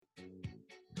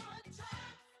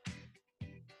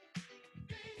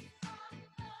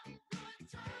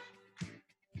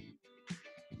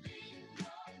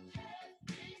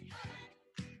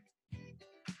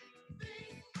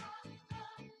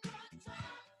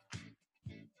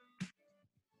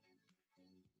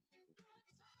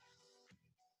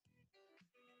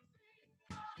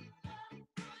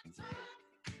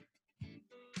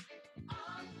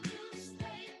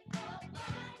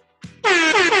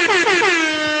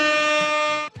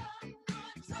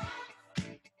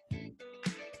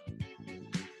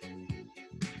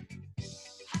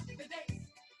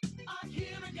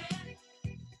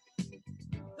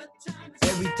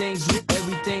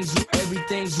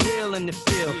everything's real in the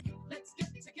field. Let's get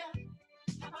together.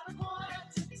 How about a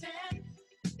 9:45?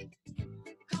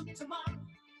 Come tomorrow.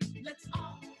 Let's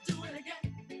all do it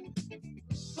again.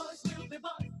 Boys will be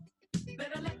boys.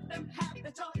 Better let them have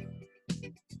their toy.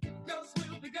 Girls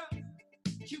will be girls.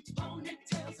 Cute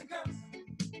ponytails and girls.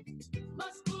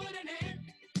 Must put an end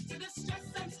to the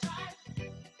stress and strife.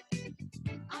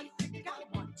 I think I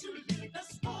want to live the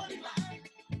sporty life.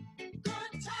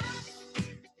 Good times.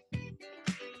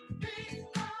 These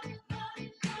are the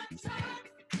good times.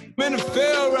 I'm in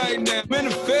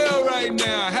the field right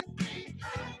now.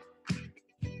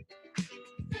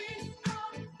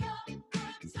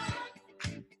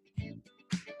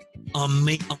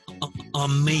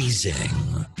 Amazing.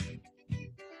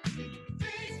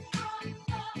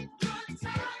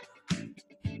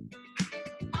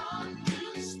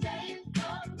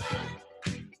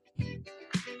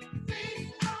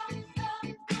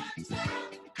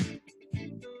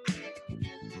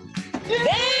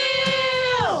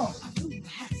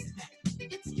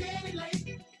 It's getting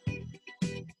late.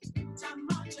 Time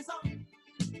marches on.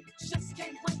 Just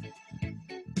can't wait.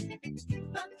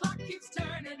 The clock keeps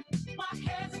turning. Why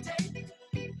hesitate?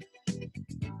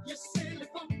 You silly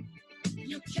fool.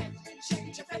 You can't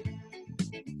change your fate.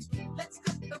 Let's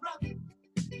cut the rug.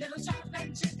 Little sharp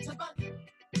and gentle bug.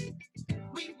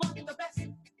 We want the best.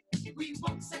 We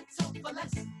won't settle for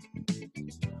less.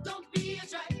 Don't be a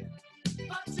drag.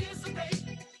 Participate.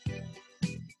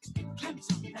 Clamps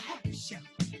on the happy shell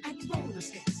and roller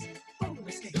skates.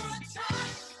 Roller skates. Good time.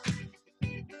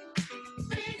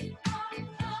 These are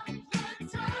the good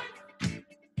times.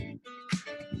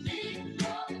 Leave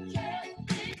your cares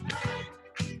behind.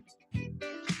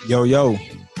 Yo.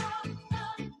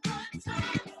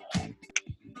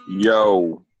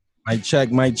 Yo. Mic check.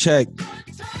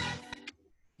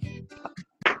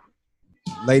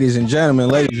 Ladies and gentlemen.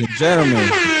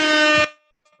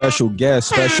 Special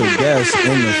guest in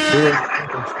the field.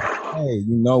 Hey,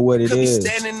 you know what it is. Could be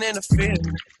standing in the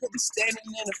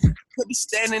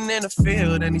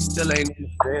field, and he still ain't in the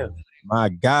field. My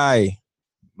guy,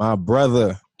 my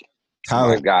brother,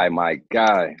 Tyler. My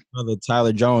guy. Brother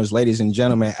Tyler Jones. Ladies and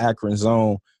gentlemen, Akron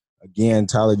Zone. Again,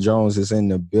 Tyler Jones is in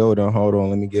the building. Hold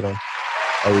on, let me get him.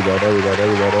 There we go.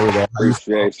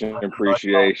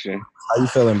 Appreciation. How you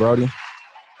feeling, Brody?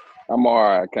 I'm all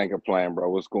right. I can't complain, bro.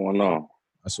 What's going on?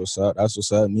 That's what's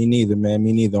up. Me neither, man.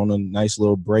 On a nice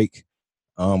little break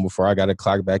before I got to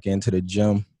clock back into the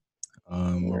gym. Yeah,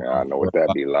 I know what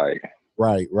that be like.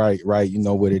 Right. You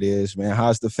know what it is, man.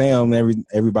 How's the fam?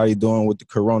 Everybody doing with the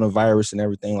coronavirus and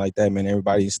everything like that, man?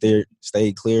 Everybody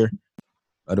stayed clear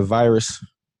of the virus?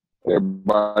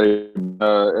 Everybody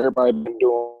been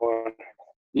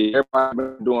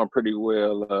doing pretty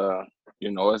well.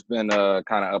 It's been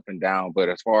kind of up and down, but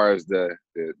as far as the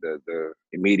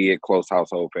immediate close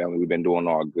household family, we've been doing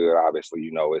all good. Obviously,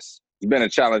 it's been a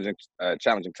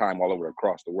challenging time all over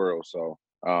across the world. So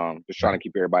just trying to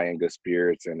keep everybody in good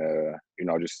spirits and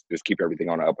just keep everything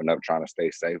on the up and up, trying to stay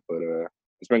safe. But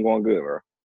it's been going good, bro.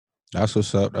 That's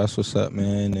what's up,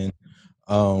 man.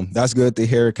 And that's good to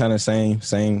hear. Kind of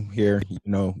same here.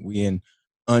 We in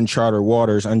uncharted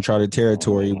waters, uncharted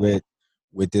territory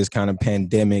with this kind of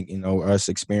pandemic, us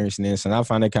experiencing this. And I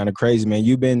find it kind of crazy, man.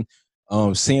 You've been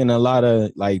seeing a lot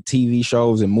of like TV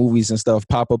shows and movies and stuff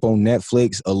pop up on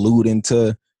Netflix alluding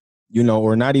to,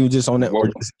 or not even just on that, or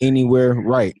just anywhere.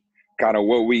 Right. Kind of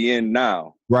what we in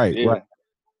now. Right. Yeah. Right.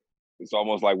 It's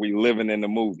almost like we living in the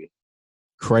movie.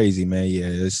 Crazy, man. Yeah,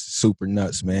 it's super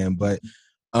nuts, man. But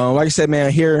like I said,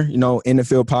 man, here, In the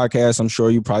Field podcast, I'm sure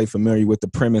you're probably familiar with the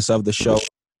premise of the show,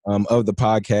 of the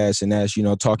podcast, and that's,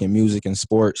 talking music and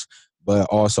sports, but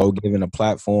also giving a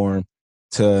platform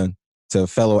to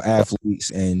fellow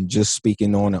athletes and just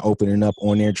speaking on and opening up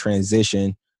on their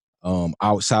transition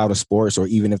outside of sports, or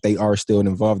even if they are still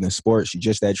involved in sports,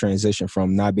 just that transition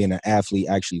from not being an athlete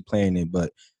actually playing it,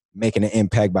 but making an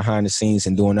impact behind the scenes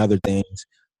and doing other things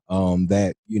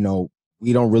that,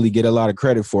 we don't really get a lot of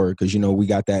credit for, because, we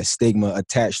got that stigma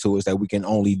attached to us that we can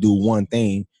only do one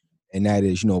thing, and that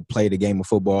is, play the game of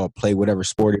football, play whatever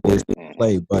sport it is to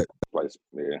play. But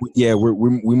yeah,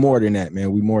 we're more than that,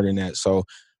 man. We're more than that. So,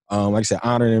 like I said,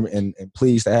 honored and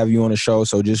pleased to have you on the show.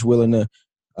 So just willing to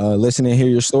listen and hear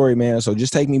your story, man. So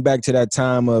just take me back to that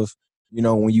time of,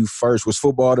 when you was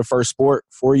football the first sport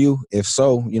for you? If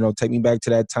so, take me back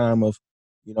to that time of,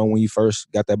 when you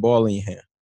first got that ball in your hand.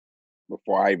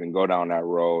 Before I even go down that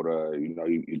road,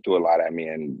 you threw a lot at me,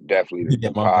 and definitely the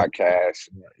podcast.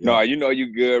 Yeah. No,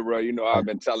 you good, bro. I've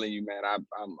been telling you, man.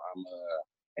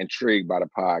 intrigued by the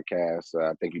podcast.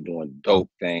 I think you're doing dope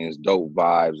things, dope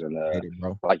vibes, and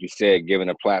Bro. like you said, giving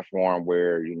a platform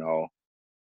where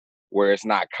where it's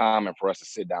not common for us to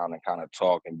sit down and kind of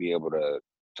talk and be able to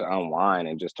unwind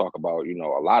and just talk about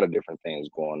a lot of different things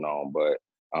going on. But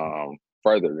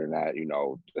further than that,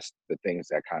 just the things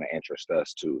that kind of interest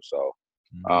us too. So,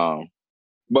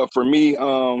 but for me,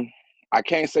 I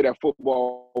can't say that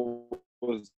football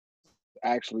was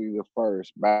actually the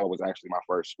first. Basketball was actually my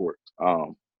first sport.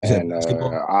 And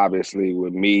obviously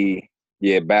with me,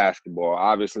 basketball.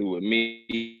 Obviously with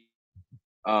me,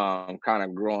 kind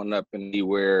of growing up in the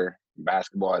where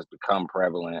basketball has become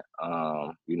prevalent,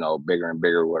 bigger and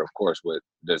bigger with, of course, with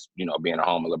just, being a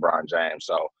home of LeBron James.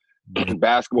 So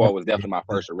basketball was definitely my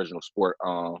first original sport.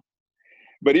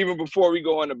 But even before we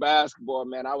go into basketball,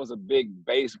 man, I was a big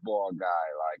baseball guy.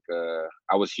 Like,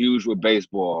 I was huge with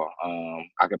baseball.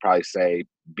 I could probably say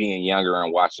being younger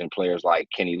and watching players like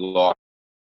Kenny Lofton,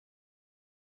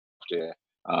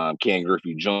 Ken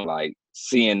Griffey Jr., like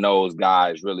seeing those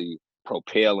guys really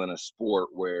propel in a sport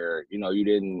where, you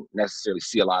didn't necessarily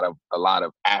see a lot of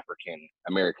African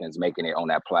Americans making it on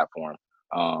that platform.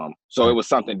 So it was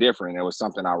something different. It was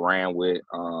something I ran with.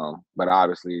 But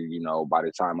obviously, by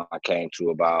the time I came to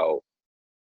about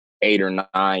 8 or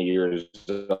 9 years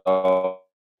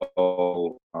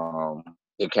old,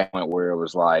 it came to where it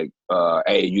was like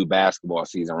AAU basketball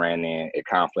season ran in. It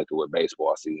conflicted with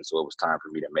baseball season, so it was time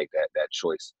for me to make that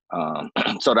choice.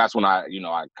 So that's when I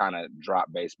kind of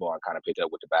dropped baseball and kind of picked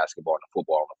up with the basketball and the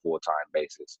football on a full-time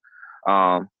basis.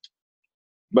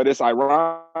 But it's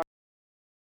ironic.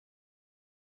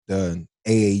 The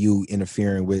AAU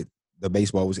interfering with the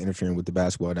baseball was interfering with the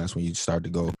basketball. That's when you start to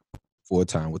go full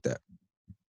time with that.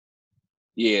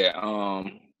 Yeah.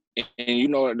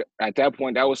 And at that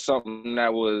point, that was something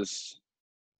that was,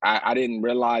 I didn't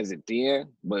realize it then,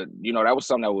 but that was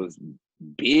something that was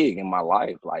big in my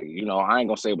life. Like, I ain't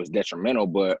gonna say it was detrimental,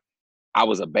 but I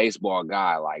was a baseball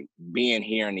guy. Like, being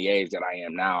here in the age that I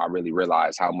am now, I really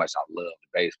realized how much I loved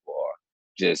baseball.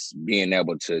 Just being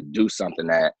able to do something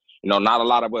that not a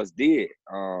lot of us did,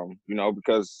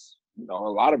 because, a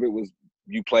lot of it was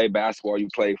you play basketball, you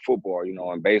play football,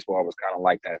 and baseball was kind of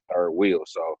like that third wheel.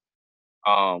 So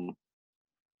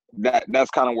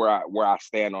that's kind of where I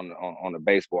stand on the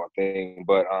baseball thing.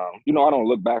 But, I don't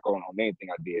look back on anything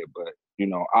I did. But,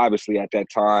 obviously at that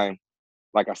time,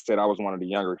 like I said, I was one of the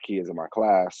younger kids in my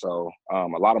class. So a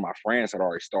lot of my friends had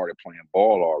already started playing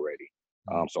ball already.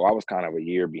 So I was kind of a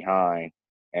year behind.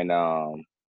 And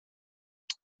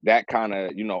that kind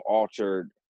of, altered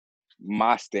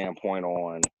my standpoint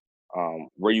on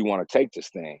where you want to take this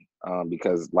thing.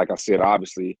 Because like I said,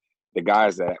 obviously the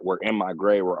guys that were in my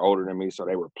grade were older than me, so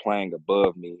they were playing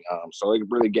above me. So it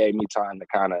really gave me time to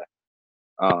kind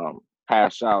of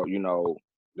hash out,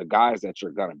 the guys that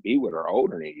you're going to be with are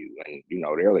older than you. And,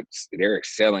 they're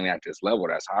excelling at this level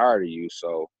that's higher than you.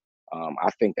 So I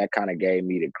think that kind of gave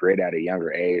me the grit at a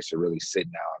younger age to really sit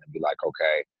down and be like,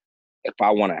 okay, if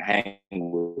I want to hang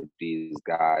with these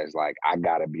guys, like, I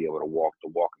got to be able to walk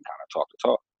the walk and kind of talk the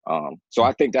talk. So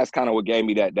I think that's kind of what gave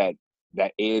me that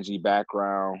edgy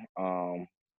background. And,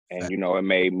 it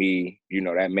made me,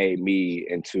 that made me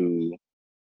into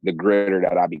the gritter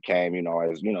that I became,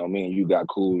 as, me and you got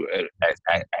cool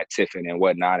at Tiffin and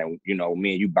whatnot. And,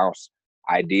 me and you bounced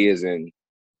ideas and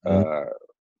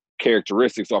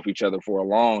characteristics off each other for a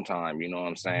long time, you know what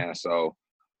I'm saying? So,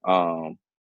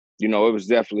 it was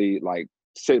definitely like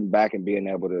sitting back and being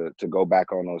able to go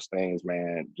back on those things,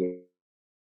 man.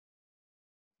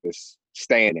 Just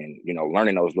staying and,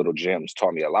 learning those little gems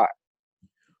taught me a lot.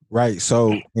 Right.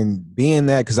 So, in being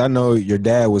that, because I know your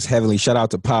dad was heavily, shout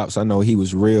out to Pops. I know he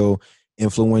was real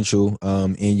influential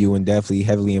in you and definitely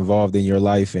heavily involved in your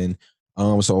life. And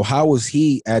so how was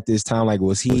he at this time? Like,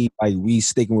 was he like we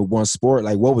sticking with one sport?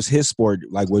 Like, what was his sport?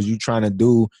 Like, was you trying to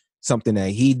do something that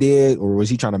he did, or was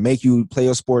he trying to make you play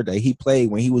a sport that he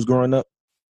played when he was growing up?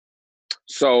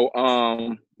 So,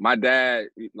 my dad,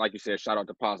 like you said, shout out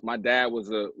to Pops. My dad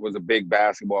was a big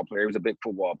basketball player. He was a big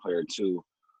football player too.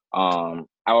 I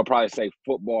would probably say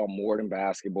football more than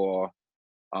basketball.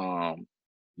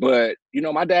 But,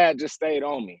 my dad just stayed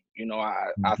on me.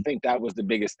 I think that was the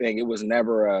biggest thing. It was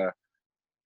never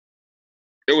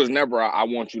I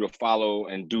want you to follow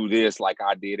and do this like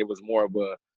I did. It was more of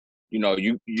a,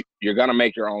 you're going to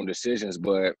make your own decisions,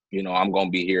 but, I'm going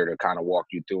to be here to kind of walk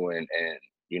you through and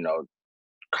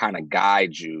kind of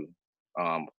guide you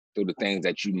through the things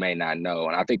that you may not know.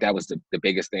 And I think that was the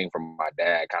biggest thing from my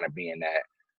dad, kind of being that.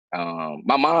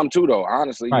 My mom too, though,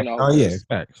 honestly, Right. Oh yeah,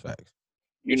 facts.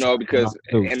 Because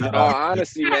in all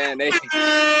honesty, man,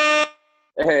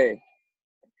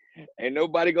 Ain't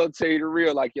nobody gonna tell you the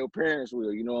real like your parents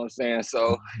will. You know what I'm saying?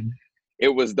 So it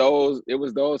was those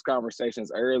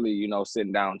conversations early.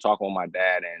 Sitting down talking with my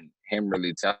dad and him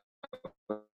really telling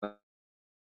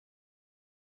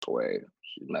way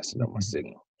she's messing up my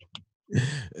signal.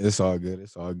 It's all good.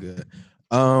 It's all good.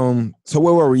 So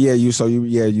where were we? You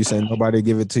saying nobody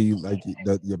give it to you like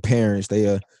your parents.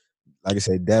 They like I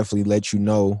said, definitely let you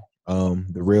know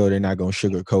the real. They're not gonna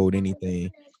sugarcoat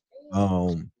anything.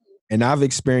 And I've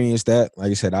experienced that.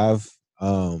 Like I said, I've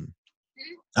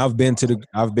been to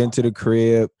the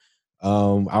crib.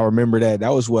 I remember that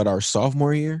was what, our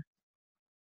sophomore year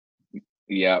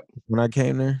Yep. when I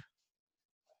came there.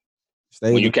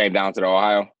 When you came down to the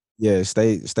Ohio. Yeah,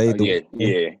 stayed the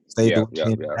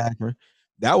weekend in Akron.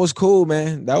 That was cool,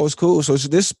 man. That was cool. So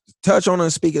this touch on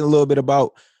us speaking a little bit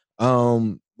about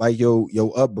like your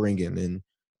upbringing and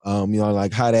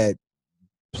like how that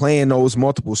playing those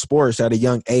multiple sports at a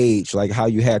young age, like how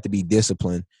you had to be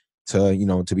disciplined to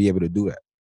be able to do that.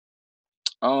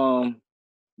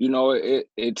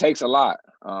 It takes a lot.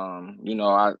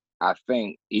 I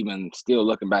think even still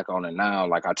looking back on it now,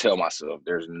 like I tell myself,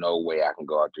 there's no way I can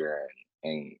go out there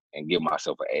and give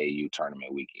myself an AAU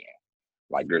tournament weekend.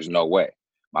 Like there's no way.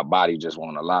 My body just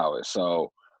won't allow it.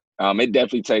 So it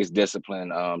definitely takes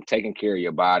discipline, taking care of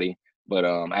your body. But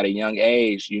at a young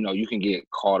age, you can get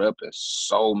caught up in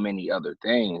so many other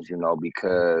things,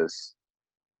 because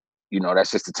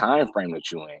that's just the time frame that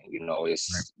you're in.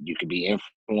 It's you can be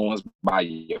influenced by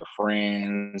your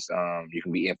friends. You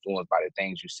can be influenced by the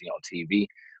things you see on TV.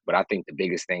 But I think the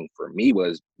biggest thing for me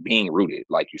was being rooted,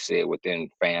 like you said, within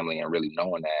family and really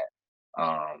knowing that.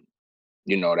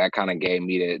 That kind of gave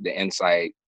me the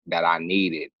insight that I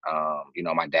needed.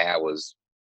 My dad was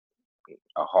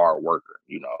a hard worker.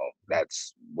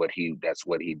 That's what he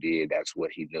did. That's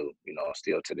what he knew.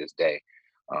 Still to this day.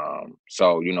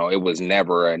 So it was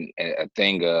never a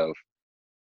thing of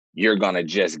you're gonna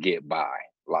just get by.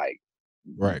 Like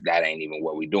that ain't even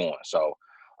what we're doing. So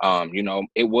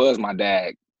it was my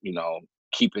dad,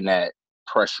 keeping that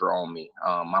pressure on me.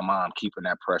 My mom keeping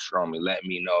that pressure on me, letting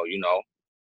me know,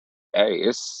 hey,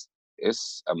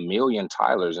 it's a million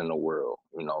Tylers in the world.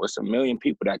 It's a million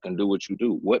people that can do what you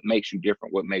do. What makes you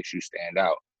different? What makes you stand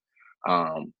out?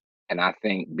 And I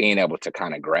think being able to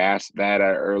kind of grasp that at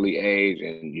an early age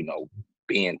and,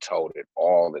 being told it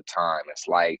all the time, it's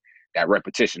like that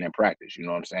repetition in practice, you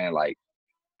know what I'm saying? Like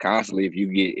constantly, if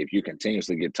you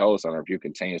continuously get told something, if you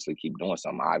continuously keep doing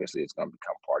something, obviously it's going to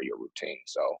become part of your routine.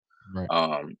 So,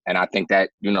 and I think that,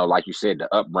 like you said,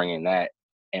 the upbringing that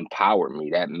empowered me,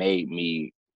 that made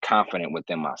me confident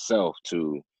within myself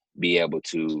to be able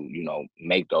to,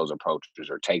 make those approaches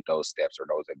or take those steps or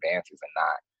those advances and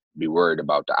not be worried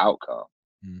about the outcome.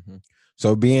 Mm-hmm.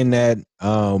 So being that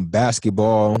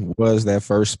basketball was that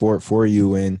first sport for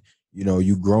you and,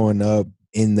 you growing up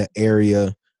in the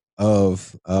area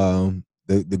of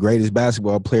the greatest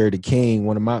basketball player, the king,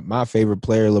 one of my favorite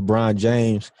player, LeBron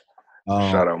James.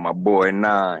 Shout out my boy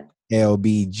 9.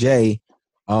 LBJ.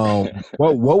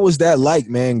 What was that like,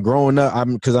 man, growing up?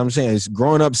 Because I'm saying it's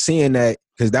growing up seeing that,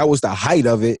 because that was the height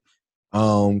of it.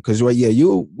 Because you a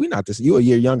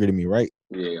year younger than me, right?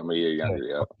 Yeah, I'm a year younger.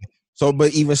 Yeah. So,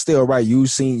 but even still, right? You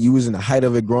was in the height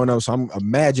of it growing up. So I'm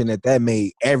imagine that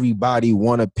made everybody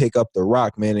want to pick up the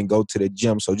rock, man, and go to the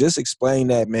gym. So just explain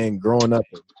that, man, growing up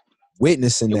and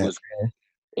witnessing that.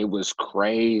 It was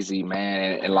crazy,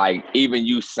 man. And like even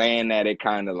you saying that, it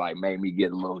kind of like made me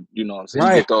get a little, you know what I'm saying?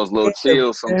 Right. You get those little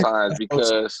chills sometimes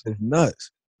because it's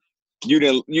nuts. You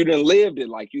didn't lived it,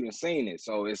 like you didn't seen it.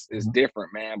 So it's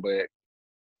different, man. But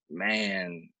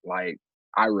man, like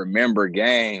I remember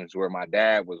games where my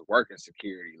dad was working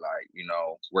security, like,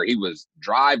 where he was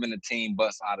driving the team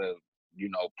bus out of,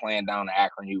 playing down to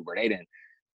Akron U, where they didn't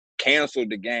canceled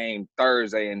the game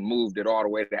Thursday and moved it all the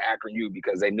way to Akron U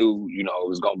because they knew, it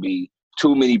was going to be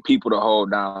too many people to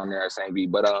hold down there at St. V.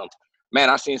 But, man,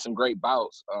 I've seen some great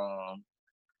bouts.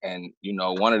 And,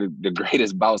 one of the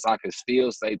greatest bouts I could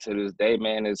still say to this day,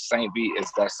 man, is St. V.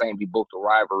 It's that St. V Booker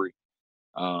rivalry.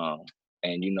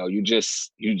 And, you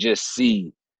just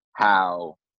see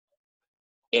how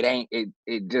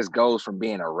it just goes from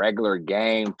being a regular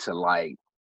game to like,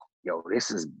 yo,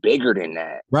 this is bigger than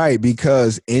that. Right,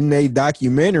 because in their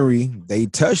documentary, they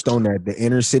touched on that. The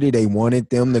inner city, they wanted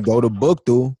them to go to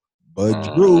Buchtel,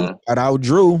 but Drew got out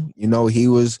Drew.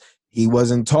 He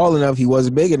wasn't tall enough. He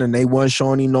wasn't big enough. They wasn't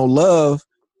showing him no love.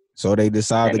 So they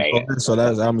decided to go there. So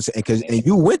that's what I'm saying. And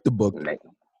you went to Buchtel.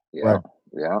 Yeah, right.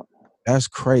 Yeah. That's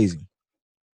crazy.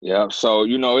 Yeah. So,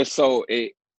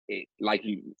 like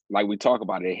we talk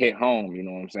about it, it hit home. You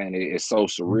know what I'm saying? It's so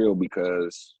surreal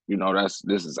because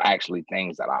this is actually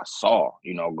things that I saw,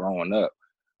 growing up.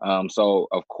 So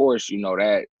of course,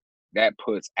 that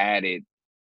puts added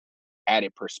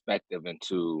perspective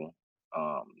into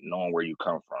knowing where you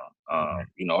come from.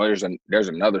 There's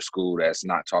another school that's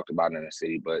not talked about in the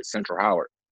city, but Central Howard.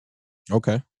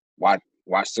 Okay. Watch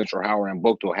Central Howard and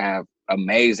Bookville have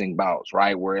amazing bouts,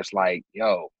 right? Where it's like,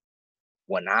 yo,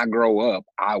 when I grow up,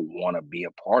 I want to be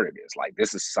a part of this. Like,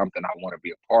 this is something I want to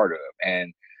be a part of.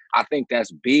 And I think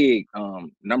that's big.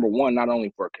 Number one, not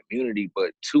only for community,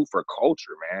 but two, for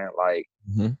culture, man. Like,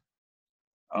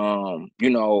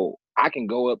 I can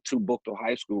go up to Bookville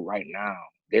High School right now.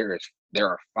 There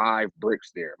are 5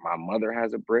 bricks there. My mother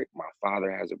has a brick. My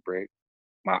father has a brick.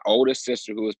 My oldest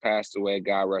sister, who has passed away,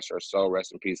 God rest her soul,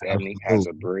 rest in peace, Ebony, has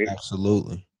a brick.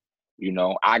 Absolutely.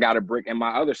 I got a brick, and my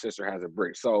other sister has a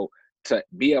brick. So to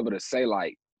be able to say,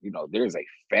 like, there's a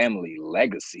family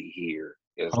legacy here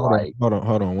is Hold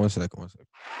on 1 second.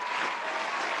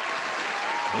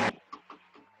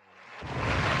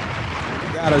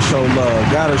 Gotta show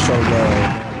love.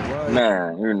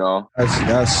 Man,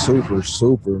 that's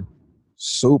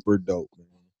super dope, man.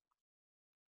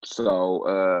 So,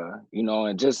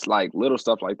 and just like little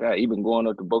stuff like that, even going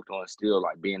up to Bookville and still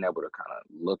like being able to kind of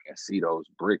look and see those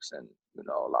bricks and,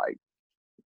 like,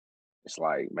 it's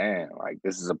like, man, like,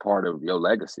 this is a part of your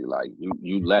legacy. Like,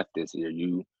 you left this here.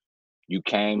 You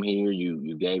came here,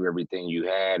 you gave everything you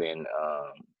had. And,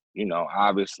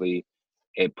 obviously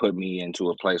it put me into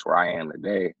a place where I am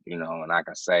today, and I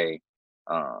can say,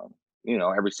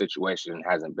 every situation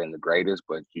hasn't been the greatest,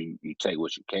 but you take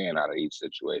what you can out of each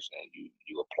situation and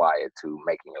you apply it to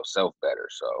making yourself better.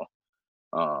 So,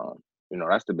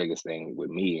 that's the biggest thing with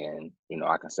me. And,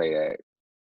 I can say that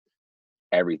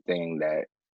everything that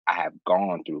I have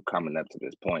gone through coming up to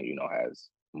this point, has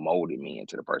molded me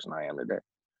into the person I am today.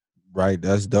 Right.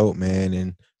 That's dope, man.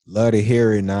 And love to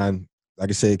hear it. And I, like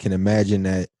I said, can imagine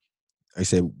that, like I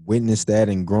said, witness that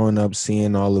and growing up,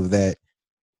 seeing all of that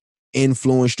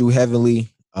influenced you heavily.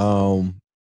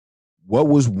 What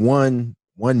was one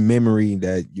memory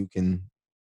that you can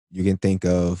think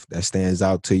of that stands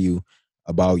out to you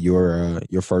about your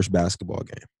first basketball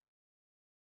game?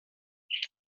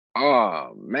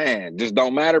 Oh man, just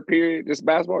don't matter. Period. This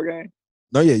basketball game.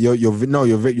 No, yeah,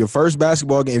 your first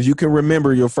basketball game. If you can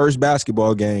remember your first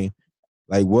basketball game,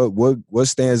 like what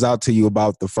stands out to you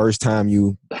about the first time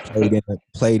you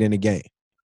played in a game?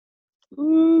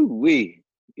 Ooh,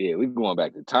 yeah, we're going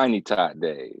back to Tiny Tot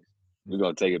days. We're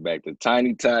gonna take it back to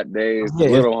Tiny Tot days,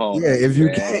 little home. Yeah, if you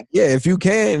can. Yeah, if you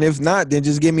can. If not, then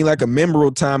just give me like a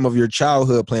memorable time of your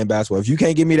childhood playing basketball. If you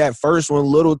can't give me that first one,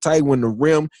 little tight, when the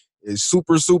rim is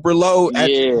super, super low.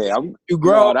 Yeah, you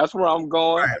grow. No, that's where I'm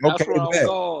going. Right, okay, that's where I'm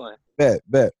going. Bet.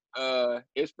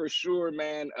 It's for sure,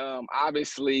 man.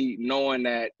 Obviously knowing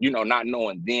that, not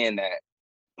knowing then that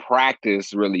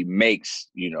practice really makes,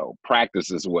 practice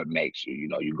is what makes you,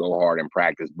 you go hard in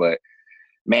practice. But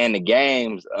man, the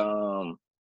games,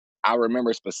 I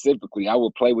remember specifically, I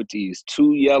would play with these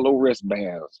 2 yellow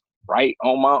wristbands right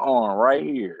on my arm, right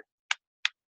here.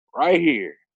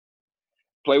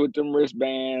 Play with them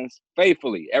wristbands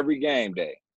faithfully every game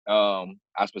day. I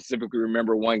specifically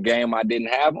remember one game I didn't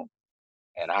have them,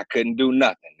 and I couldn't do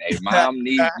nothing. Hey, mom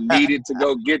needed to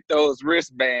go get those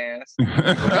wristbands.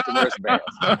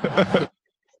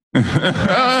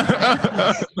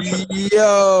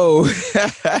 Yo,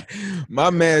 my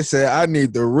man said, I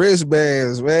need the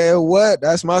wristbands, man. What?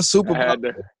 That's my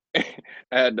superpower. I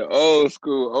had the old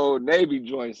school, Old Navy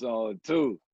joints on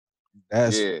too.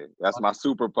 That's my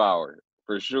superpower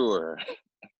for sure.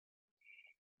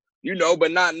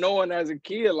 But not knowing as a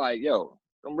kid, like, yo,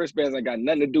 them wristbands ain't got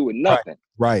nothing to do with nothing.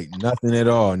 Right. Nothing at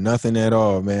all,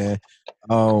 man.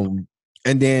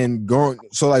 And then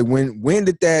so like when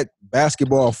did that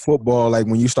basketball, football, like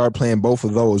when you start playing both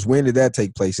of those, when did that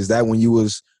take place? Is that when you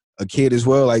was a kid as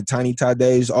well, like Tiny Tot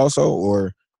days also,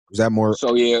 or was that more?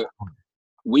 So yeah,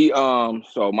 we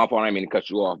so my fault, I didn't mean to cut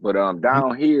you off, but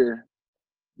down here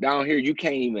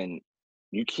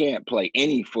you can't play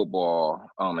any football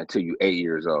until you're 8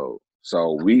 years old.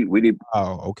 So we did.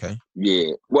 Oh, okay.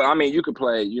 Yeah. Well, I mean, you could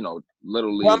play,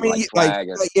 little league, like flag.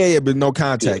 But no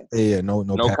contact. Yeah, no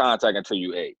contact until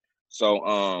you 8.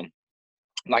 So,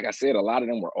 like I said, a lot of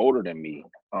them were older than me,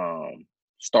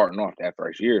 starting off that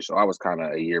first year. So I was kind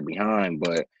of a year behind.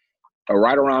 But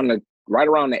right around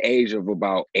the age of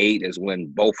about 8 is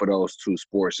when both of those two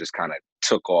sports just kind of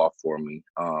took off for me.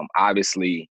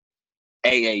 Obviously,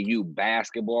 AAU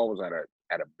basketball was at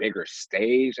a bigger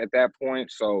stage at that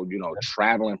point. So,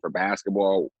 traveling for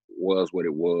basketball was what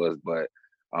it was. But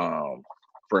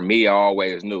for me, I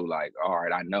always knew, like, all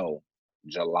right, I know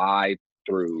July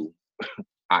through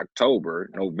October,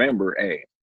 November, hey,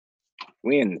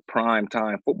 we in prime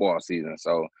time football season.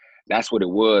 So that's what it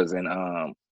was. And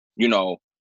you know,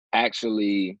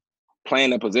 actually playing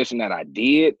the position that I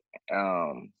did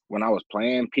when I was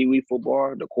playing Pee Wee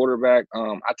football, the quarterback,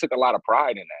 I took a lot of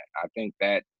pride in that. I think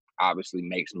that obviously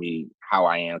makes me how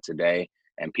I am today.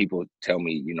 And people tell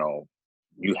me, you know,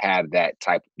 you have that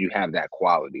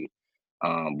quality.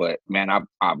 But man,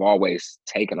 I've always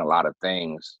taken a lot of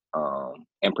things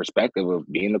in perspective of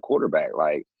being the quarterback.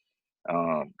 Like,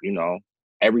 you know,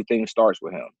 everything starts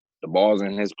with him. The ball's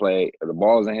in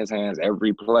his hands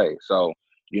every play. So,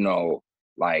 you know,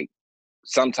 like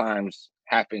sometimes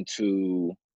having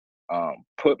to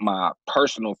put my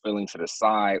personal feeling to the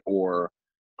side or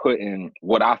putting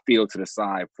what I feel to the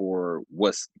side for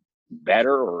what's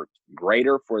better or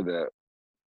greater for the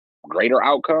greater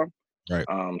outcome. Right.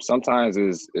 Sometimes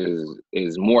is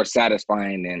more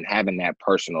satisfying than having that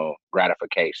personal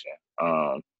gratification.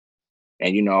 And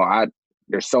you know,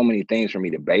 there's so many things for me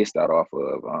to base that off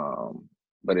of.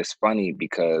 But it's funny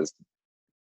because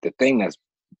the thing that's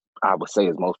I would say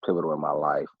is most pivotal in my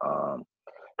life,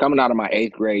 coming out of my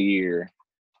 8th grade year,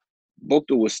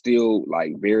 Bukta was still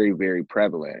like very, very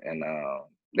prevalent, and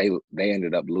they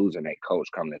ended up losing a coach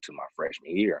coming into my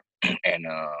freshman year, and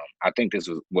I think this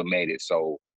was what made it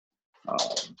so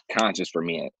conscious for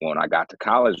me when I got to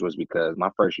college was because my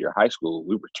first year of high school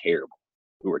we were terrible.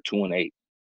 We were 2-8,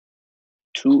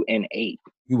 2-8.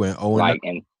 You went 0 Like,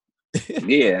 and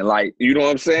yeah, like, you know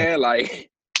what I'm saying?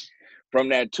 Like, from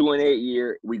that 2-8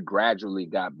 year, we gradually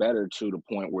got better to the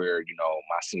point where, you know,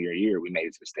 my senior year, we made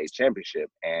it to the state championship.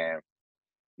 And,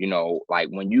 you know, like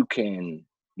when you can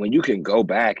go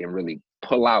back and really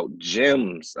pull out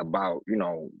gems about, you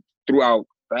know, throughout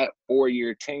that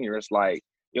 4-year tenure, it's like,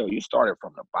 yo, you started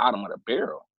from the bottom of the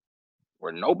barrel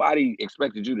where nobody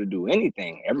expected you to do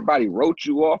anything. Everybody wrote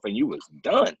you off and you was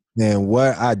done. Man,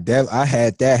 what I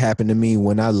had that happen to me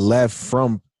when I left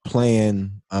from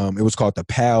playing. It was called the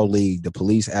PAL League, the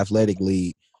Police Athletic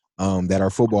League, that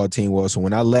our football team was. So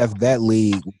when I left that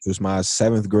league, which was my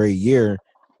 7th grade year,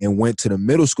 and went to the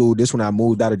middle school, this when I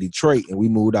moved out of Detroit and we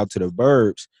moved out to the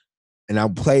burbs, and I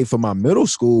played for my middle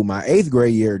school, my 8th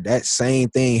grade year. That same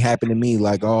thing happened to me.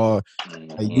 Like, like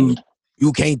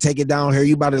you can't take it down here.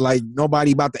 You about to, like,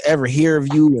 nobody about to ever hear of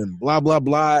you and blah, blah,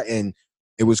 blah. And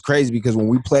it was crazy because when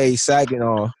we played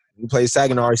Saginaw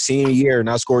our senior year and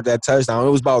I scored that touchdown, it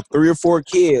was about 3 or 4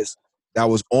 kids that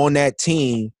was on that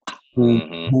team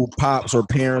who pops or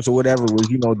parents or whatever was,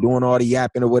 you know, doing all the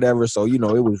yapping or whatever. So, you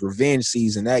know, it was revenge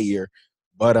season that year.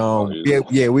 But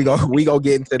yeah, we go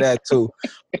get into that too.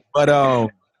 But well,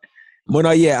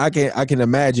 no, yeah, I can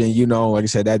imagine, you know, like I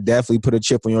said, that definitely put a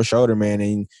chip on your shoulder, man.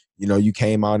 And, you know, you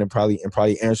came out and probably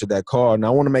answered that call. Now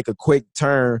I want to make a quick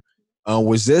turn.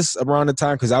 Was this around the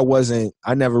time? Because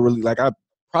I never really, like, I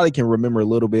probably can remember a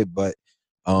little bit, but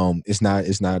it's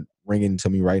not ringing to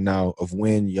me right now of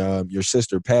when your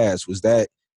sister passed. Was that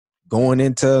going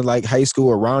into like high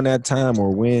school around that time, or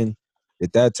when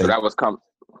did that take? So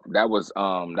that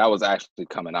was actually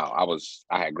coming out.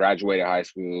 I had graduated high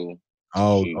school.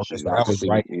 Oh, She okay. So got that to was see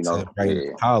right me, you know,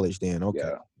 into college then.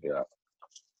 Okay. Yeah.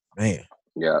 Man.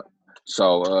 Yeah.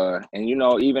 So and you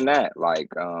know, even that, like,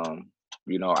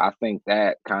 you know, I think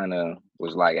that kind of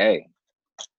was like, hey,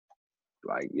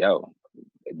 like, yo,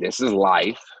 this is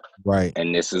life. Right.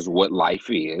 And this is what life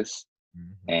is.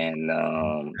 Mm-hmm. And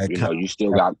you That know, you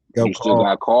still got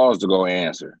call. calls to go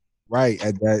answer. Right.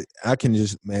 At that, I can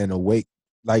just, man, a wake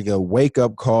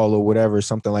up call or whatever,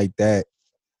 something like that,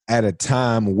 at a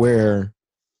time where,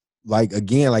 like,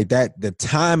 again, like that, the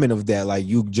timing of that, like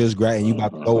you just and you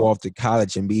about to go off to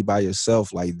college and be by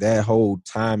yourself, like that whole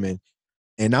timing.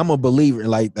 And I'm a believer,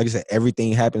 like I said,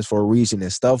 everything happens for a reason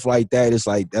and stuff like that. It's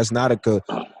like, that's not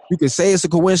you can say it's a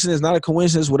coincidence, not a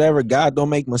coincidence, whatever. God don't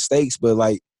make mistakes, but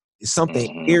like it's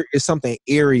something it's something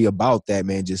eerie about that,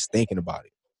 man, just thinking about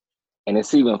it. And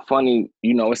it's even funny,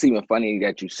 you know, it's even funny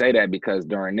that you say that because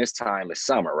during this time it's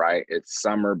summer, right? It's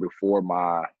summer before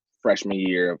my freshman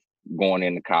year of going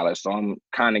into college. So I'm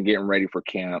kind of getting ready for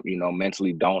camp, you know,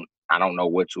 mentally I don't know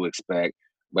what to expect.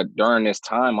 But during this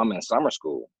time, I'm in summer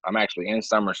school. I'm actually in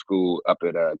summer school up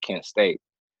at Kent State.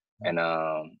 And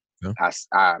I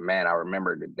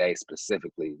remember the day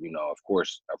specifically, you know, of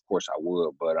course I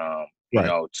would, but you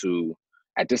know,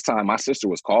 at this time my sister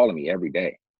was calling me every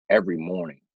day, every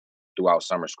morning throughout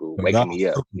summer school, waking me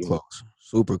up.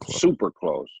 Super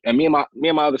close. And me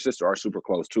and my other sister are super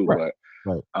close too, but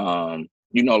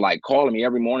you know, like calling me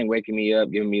every morning, waking me up,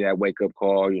 giving me that wake up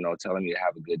call, you know, telling me to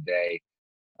have a good day.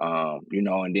 You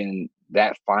know, and then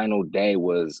that final day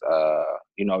was,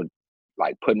 you know,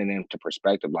 like putting it into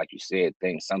perspective, like you said,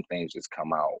 some things just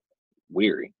come out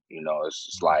weary. You know, it's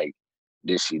just like,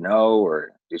 did she know,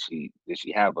 or did she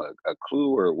have a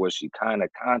clue, or was she kind of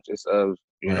conscious of,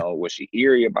 you Right. know, was she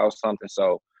eerie about something?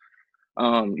 So,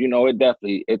 you know,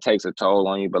 it takes a toll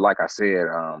on you. But like I said,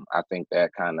 I think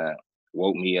that kind of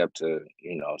woke me up to,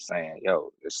 you know, saying,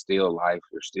 yo, it's still life,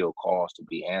 there's still calls to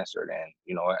be answered. And,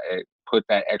 you know, it put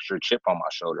that extra chip on my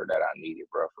shoulder that I needed,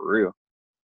 bro, for real.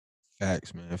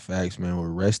 Facts, man. Facts, man. Well,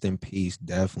 rest in peace,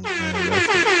 definitely, man. Rest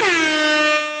in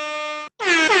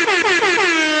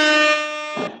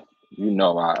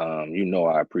You know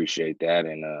I appreciate that.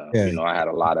 And yeah, you know, I had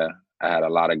a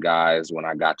lot of guys when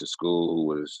I got to school who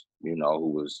was, you know,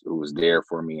 who was there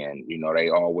for me, and you know, they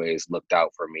always looked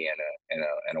out for me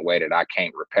in a way that I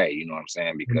can't repay, you know what I'm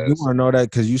saying? you Because want to know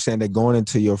that because you saying that going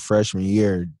into your freshman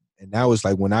year, and that was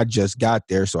like when I just got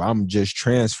there, so I'm just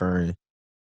transferring,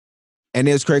 and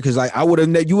it's crazy because like you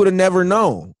would have never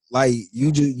known, like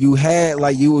you had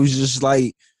like you was just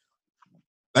like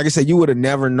I said, you would have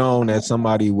never known that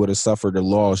somebody would have suffered a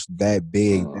loss that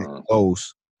big, that uh,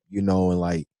 close, you know, and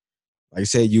like I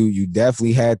said, you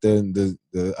definitely had the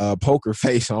poker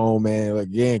face on, man.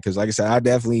 Again, because like I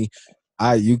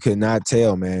said, you could not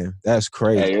tell, man. That's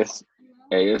crazy.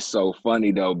 hey, it's so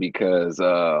funny though, because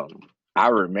I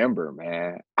remember,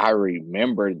 man. I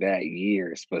remember that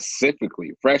year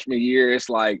specifically. Freshman year, it's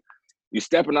like you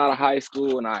stepping out of high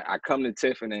school, and I come to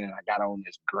Tiffin, and I got on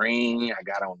this green, I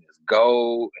got on this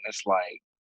gold, and it's like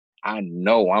I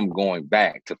know I'm going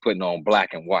back to putting on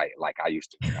black and white like I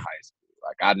used to in high school.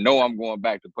 Like I know I'm going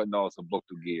back to putting on some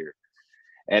Buktu gear.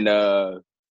 And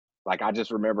like I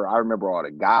remember all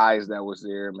the guys that was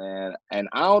there, man. And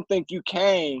I don't think you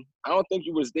came. I don't think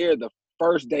you was there the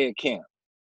first day of camp.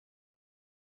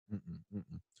 Mm-mm,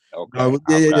 mm-mm. Okay.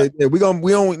 Yeah. We don't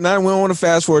want to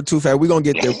fast forward too fast. We're gonna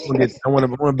get there. I want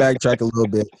to backtrack a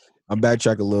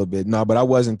little bit. No, but I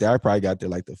wasn't there. I probably got there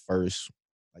like the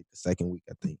second week,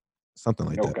 I think. Something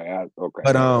like that. Okay.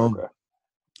 But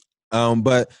Okay.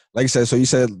 but like I said, so you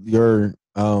said you're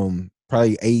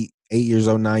probably 8 years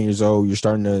old, 9 years old. You're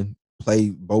starting to play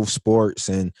both sports,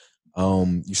 and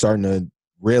you're starting to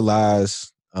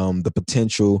realize the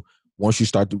potential once you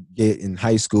start to get in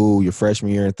high school, your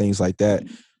freshman year, and things like that.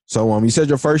 So you said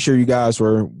your first year you guys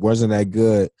wasn't that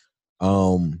good.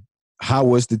 How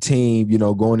was the team, you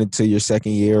know, going into your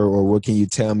second year, or what can you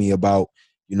tell me about,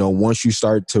 you know, once you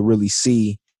start to really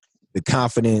see the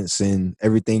confidence and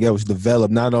everything else develop,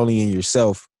 not only in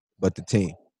yourself but the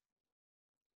team?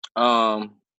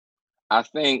 Um, I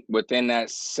think within that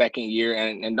second year,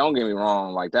 and don't get me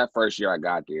wrong, like that first year I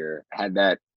got there, had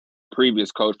that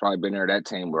previous coach probably been there, that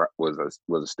team was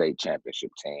a state championship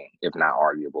team, if not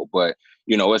arguable. But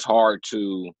you know, um,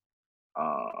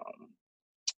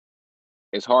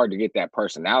 it's hard to get that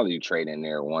personality trait in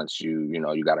there once you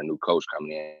know you got a new coach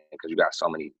coming in, because you got so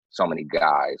many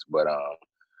guys. But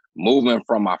moving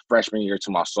from my freshman year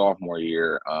to my sophomore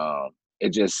year,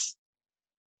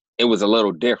 it was a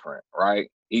little different, right?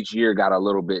 Each year got a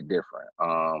little bit different.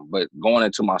 But going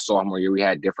into my sophomore year, we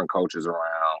had different coaches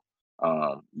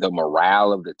around. The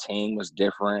morale of the team was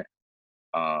different.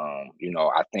 You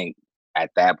know, I think at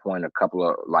that point, a couple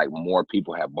of like more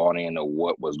people had bought into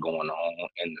what was going on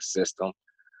in the system.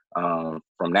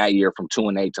 From that year, from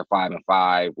 2-8 to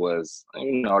 5-5 was,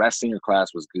 you know, that senior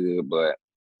class was good, but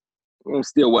it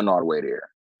still wasn't all the way there.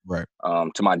 Right.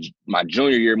 To my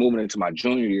junior year, moving into my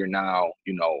junior year now,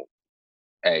 you know,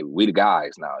 hey, we the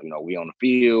guys now. You know, we on the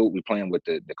field, we playing with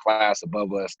the class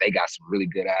above us. They got some really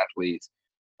good athletes.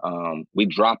 We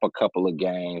drop a couple of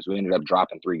games. We ended up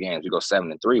dropping 3 games. We go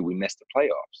 7-3. We missed the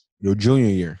playoffs. Your junior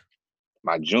year.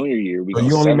 My junior year, we So go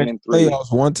you only made 7-3.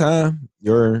 playoffs one time.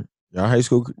 Your high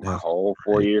school. My whole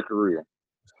 4-year career.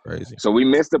 Crazy. So we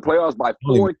missed the playoffs by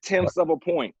 4/10 of a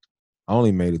point. I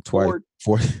only made it twice.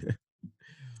 4/10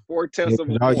 of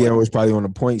a point. Yeah, it was probably on the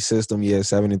point system. Yeah,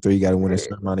 7-3. You got to win a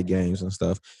certain amount of games and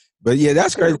stuff. But yeah,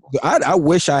 that's crazy. I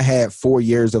wish I had 4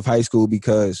 years of high school,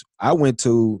 because I went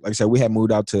to, like I said, we had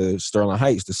moved out to Sterling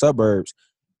Heights, the suburbs,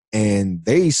 and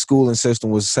their schooling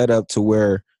system was set up to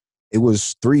where it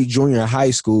was 3 junior high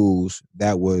schools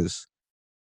that was,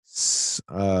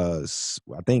 I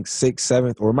think 6th,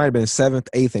 7th, or it might have been 7th,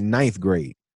 8th, and 9th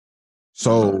grade.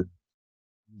 So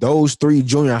those 3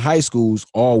 junior high schools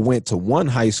all went to one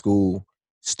high school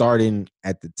starting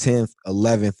at the 10th,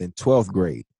 11th, and 12th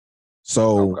grade.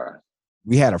 So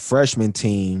we had a freshman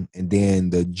team, and then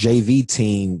the JV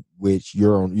team, which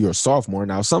you're a sophomore.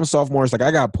 Now, some sophomores, like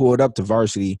I got pulled up to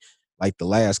varsity like the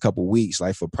last couple weeks,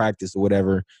 like for practice or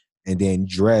whatever. and then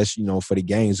dress, for the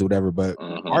games or whatever. But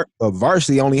Mhm.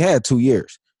 varsity only had 2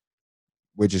 years,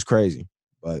 which is crazy.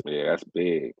 But Yeah, that's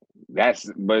big.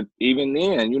 But even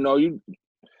then, you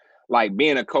like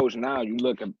being a coach now, you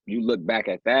look back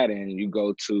at that and you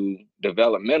go to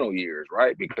developmental years,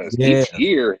 right? Because yeah. each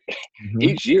year, Mhm.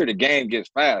 each year the game gets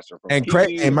faster from And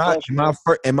PE to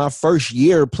freshman. my first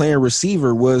year playing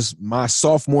receiver was my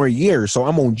sophomore year, so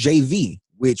I'm on JV,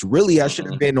 which really I should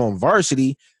have Mhm. been on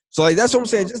varsity. So like that's what I'm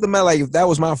saying. Mhm. Just the matter, like if that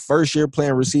was my first year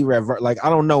playing receiver at like I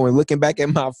don't know. And looking back at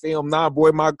my film, nah,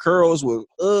 boy, my curls was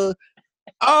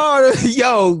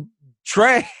yo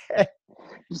trash.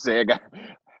 You say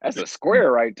that's a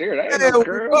square right there. That ain't Man, no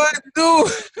curl. what,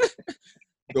 dude?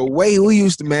 The way we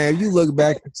used to, man. If you look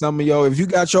back at some of if you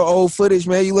got your old footage,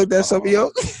 man, you looked at some of Oh,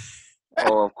 yo.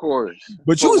 oh, of course.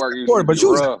 But you was Footwork at used to quarter, be but you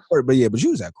was at rough. quarter, but yeah, but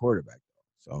you was at quarterback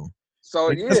though. So So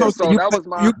that's yeah, what I'm saying. so that was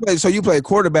my You played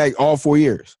quarterback all 4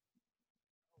 years.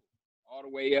 all the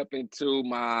way up into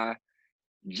my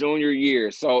junior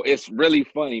year. So it's really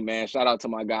funny, man. Shout out to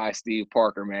my guy Steve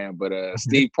Parker, man. But Okay.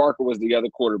 Steve Parker was the other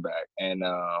quarterback, and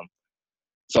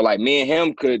so like me and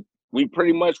him we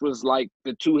pretty much was like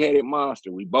the two-headed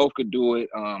monster. We both could do it.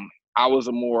 I was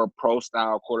a more pro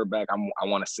style quarterback. I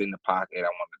want to sit in the pocket.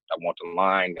 I want the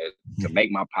line to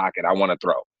make my pocket. I want to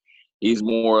throw. He's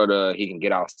more he can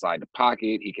get outside the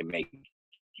pocket. He can make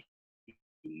you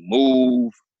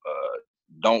move.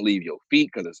 Don't leave your feet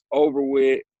because it's over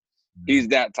with. He's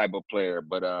that type of player,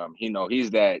 but he's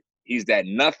that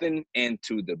nothing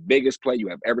into the biggest play you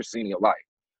have ever seen in your life.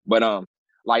 But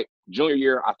like junior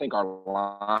year, I think our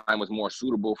line was more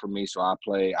suitable for me, so I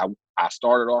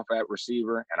started off at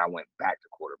receiver and I went back to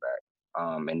quarterback.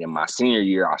 And then my senior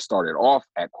year, I started off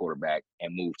at quarterback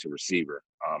and moved to receiver.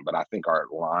 But I think our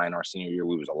senior year,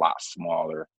 we was a lot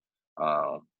smaller.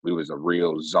 We was a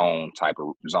real zone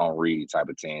read type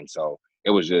of team, so it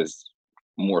was just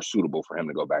more suitable for him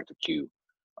to go back to Q.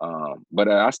 But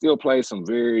I still played some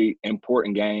very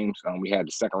important games. We had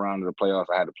the second round of the playoffs.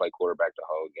 I had to play quarterback the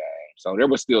whole game. So there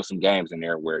was still some games in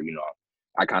there where,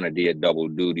 I kind of did double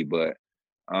duty. But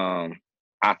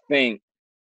I think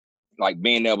like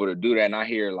being able to do that, and I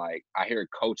hear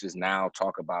coaches now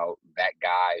talk about that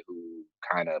guy who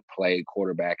kind of played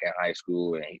quarterback at high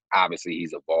school, and obviously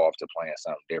he's evolved to playing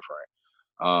something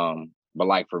different. But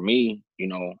like for me,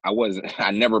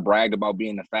 I never bragged about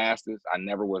being the fastest. I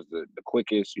never was the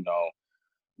quickest,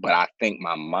 but I think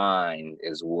my mind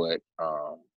is what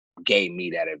gave me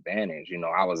that advantage.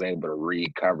 I was able to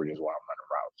read coverages while I'm running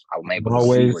routes. I was able to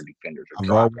see where defenders are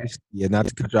dropping. Not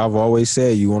to cut you, I've always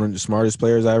said you one of the smartest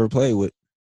players I ever played with.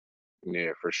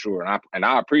 Yeah, for sure. And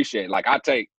I appreciate like I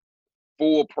take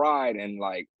full pride in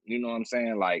like, you know what I'm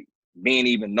saying, like being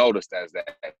even noticed as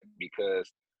that because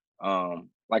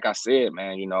like I said,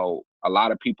 man, a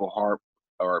lot of people harp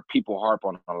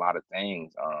on a lot of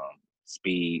things,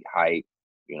 speed, height,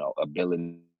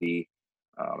 ability.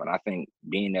 And I think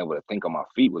being able to think on my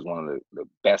feet was one of the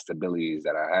best abilities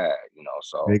that I had,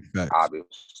 so Big facts.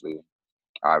 obviously,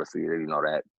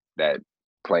 that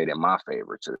played in my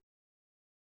favor to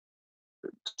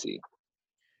see.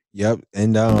 Yep.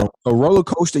 And a roller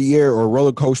coaster year or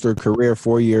roller coaster career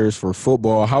 4 years for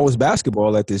football. How was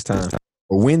basketball at this time?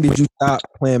 Or when did you stop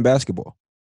playing basketball?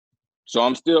 So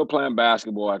I'm still playing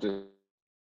basketball at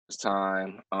this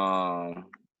time.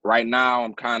 Right now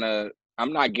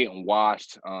I'm not getting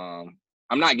washed. I'm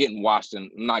not getting lost in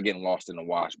the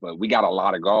wash, but we got a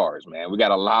lot of guards, man. We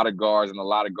got a lot of guards and a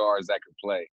lot of guards that can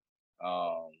play.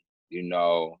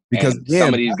 Because And some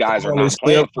again, of these guys are basketball is not still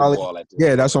playing probably football at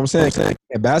this that's what I'm saying.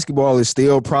 And basketball is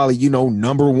still probably,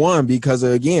 number one because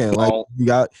of, again, like point. you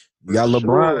got For LeBron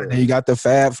sure. and you got the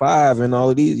Fab Five and all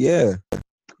of these. Yeah.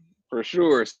 For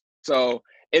sure. So,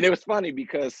 and it was funny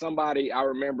because I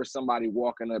remember somebody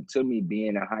walking up to me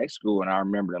being in high school, and I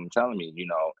remember them telling me,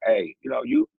 hey,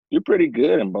 you're pretty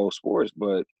good in both sports,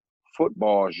 but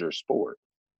football is your sport,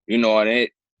 and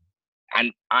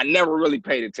I never really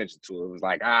paid attention to it. It was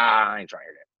like, I ain't trying to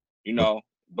hear that,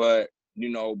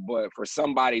 but for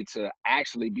somebody to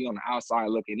actually be on the outside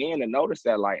looking in and notice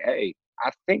that, like, hey,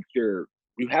 I think you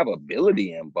have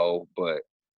ability in both, but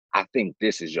I think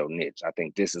this is your niche. I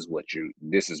think this is what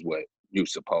you're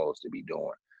supposed to be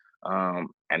doing.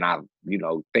 And I,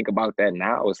 think about that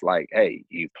now. It's like, hey,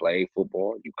 you play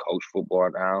football, you coach football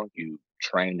now, you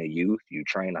train the youth, you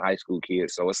train the high school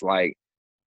kids. So it's like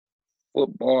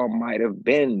football might have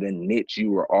been the niche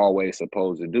you were always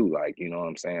supposed to do. Like, you know what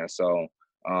I'm saying? So,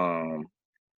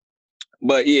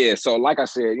 but yeah, so like I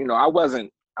said, I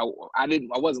wasn't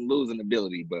losing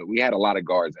ability, but we had a lot of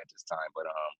guards at this time. But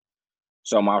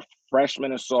so my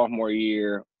freshman and sophomore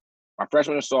year,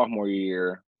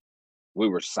 we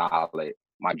were solid.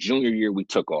 My junior year, we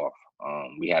took off.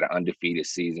 We had an undefeated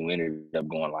season. We ended up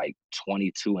going like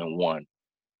 22-1.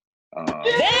 We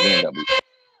ended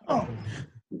up,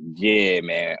 yeah,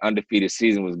 man, undefeated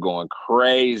season was going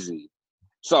crazy.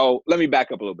 So let me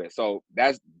back up a little bit. So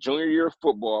that's junior year of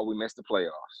football. We missed the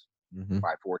playoffs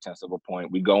by 0.4 of a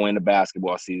point. We go into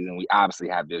basketball season. We obviously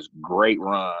have this great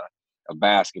run of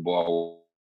basketball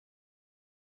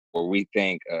where we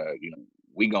think,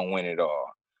 we gonna win it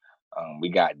all. We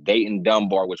got Dayton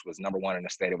Dunbar, which was number 1 in the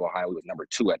state of Ohio. We was number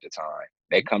 2 at the time.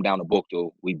 They come down to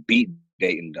Bookville. We beat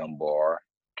Dayton Dunbar,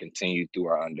 continued through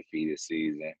our undefeated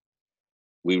season.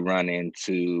 We run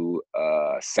into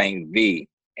St. V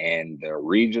in the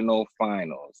regional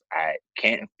finals at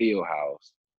Canton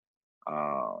Fieldhouse.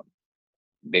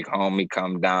 Big homie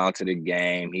come down to the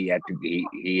game. He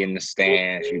in the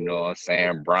stands, you know what I'm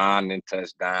saying? Brandon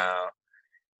touchdown.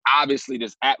 Obviously,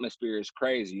 this atmosphere is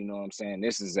crazy. You know what I'm saying?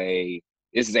 This is a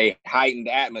heightened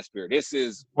atmosphere. This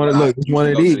is One of these.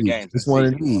 It's one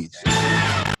of these.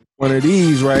 One of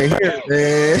these right here,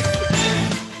 man.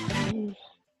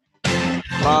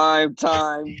 Prime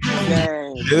time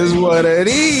game. This is one of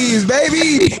these,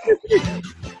 baby.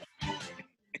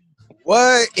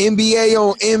 What? NBA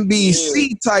on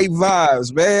NBC type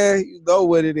vibes, man. You know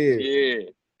what it is. Yeah.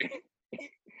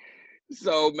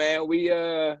 So, man, we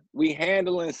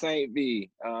handling St. V.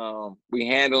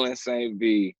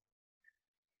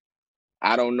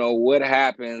 I don't know what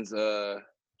happens.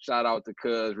 Shout out to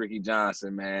Cuz Ricky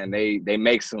Johnson, man. They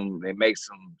make some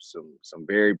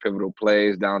very pivotal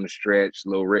plays down the stretch.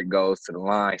 Lil Rick goes to the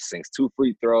line, sinks 2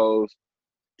 free throws,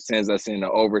 sends us into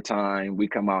overtime. We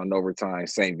come out in overtime.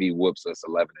 St. V whoops us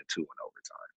 11-2 in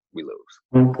overtime. We lose.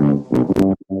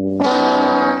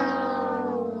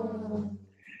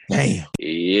 Damn.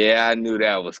 Yeah, I knew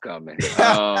that was coming.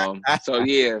 So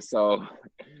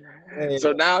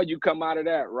now you come out of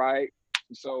that, right?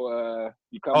 So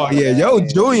you come out of that. Your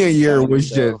junior year was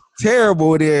just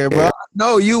terrible there, bro. I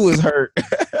know you was hurt.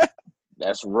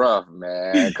 That's rough,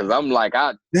 man. Because I'm like,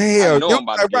 I know I'm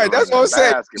about to get right. That's what I'm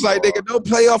saying. basketball. It's like, nigga, don't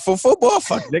play off for football.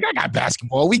 Fuck, nigga, I got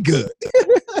basketball. We good.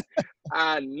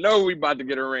 I know we about to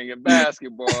get a ring in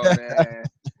basketball, man.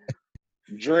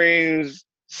 Dreams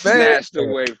snatched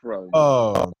away from you.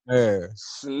 Oh, man.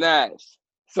 Snatched.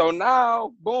 So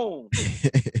now, boom.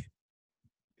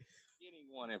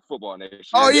 In football next year.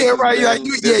 Oh yeah, right.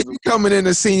 You coming in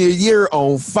the senior year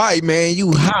on fight, man.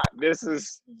 You hot. This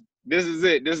is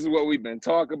it. This is what we've been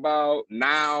talking about.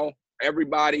 Now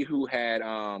everybody who had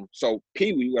so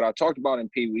Pee Wee, what I talked about in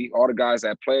Pee Wee, all the guys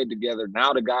that played together.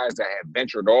 Now the guys that have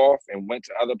ventured off and went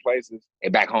to other places,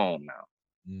 they're back home now.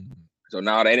 Mm-hmm. So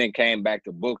now they didn't came back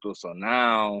to Bookville. So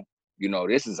now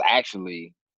this is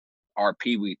actually our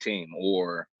Pee Wee team,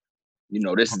 or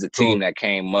this is the team that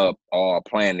came up all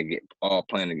playing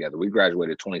together. We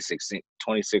graduated 26 or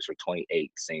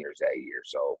 28 seniors that year.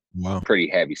 So Pretty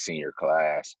heavy senior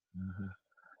class. Mm-hmm.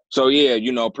 So yeah,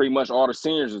 pretty much all the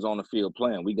seniors is on the field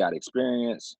playing. We got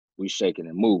experience, we shaking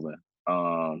and moving.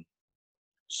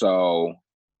 So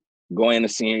going into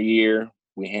senior year,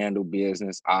 we handle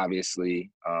business,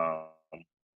 obviously.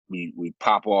 We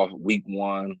pop off week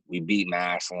 1, we beat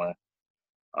Massillon.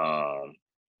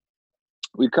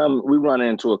 We run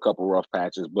into a couple rough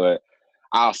patches, but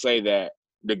I'll say that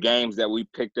the games that we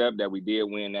picked up that we did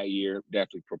win that year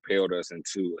definitely propelled us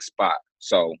into a spot.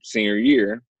 So senior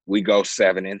year, we go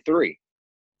 7-3.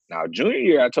 Now junior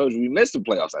year, I told you we missed the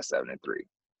playoffs at 7-3.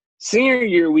 Senior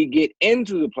year, we get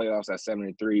into the playoffs at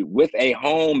 7-3 with a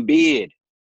home bid.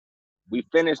 We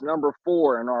finished number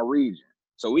 4 in our region.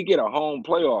 So we get a home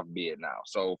playoff bid now.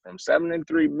 So from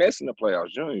 7-3 missing the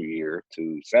playoffs junior year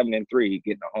to 7-3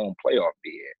 getting a home playoff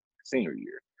bid senior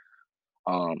year.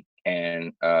 I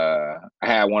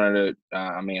had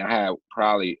I had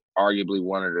probably arguably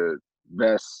one of the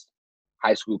best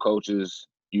high school coaches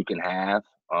you can have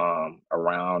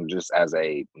around, just as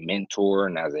a mentor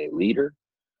and as a leader.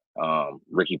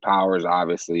 Ricky Powers,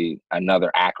 obviously another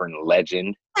Akron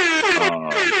legend.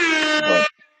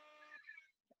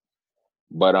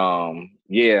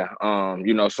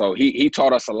 So he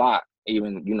taught us a lot,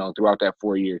 even, throughout that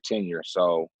 4-year tenure.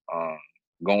 So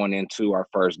going into our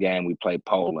first game, we played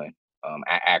Poland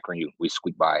at Akron. We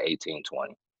squeaked by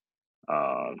 18-20.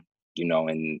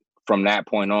 And from that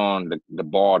point on, the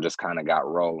ball just kind of got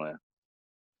rolling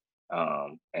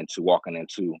into walking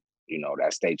into,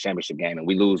 that state championship game, and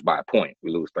we lose by a point.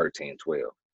 We lose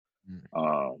 13-12.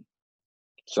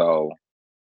 So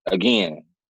again,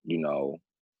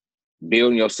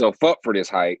 building yourself up for this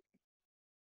height,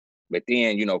 but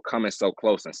then, coming so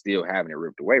close and still having it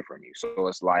ripped away from you. So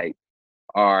it's like,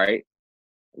 all right,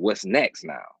 what's next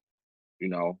now? you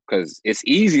know, because it's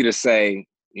easy to say,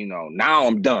 you know, now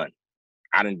I'm done.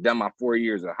 I done my 4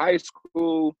 years of high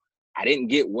school. I didn't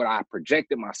get what I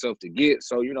projected myself to get.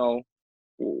 So, you know,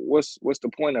 what's the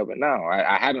point of it now?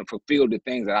 I haven't fulfilled the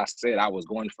things that I said I was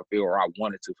going to fulfill or I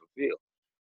wanted to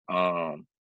fulfill.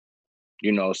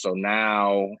 You know, so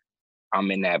now I'm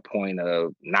in that point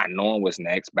of not knowing what's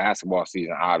next. Basketball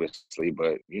season, obviously,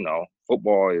 but you know,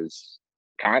 football is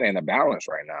kind of in a balance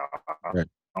right now. Right.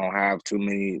 I don't have too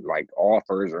many like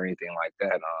offers or anything like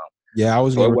that. Yeah, I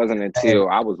was. So it wasn't until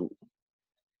I was.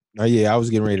 Oh yeah, I was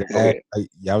getting ready to Go ask. ahead.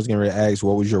 I was getting ready to ask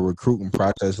what was your recruiting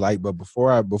process like. But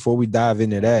before we dive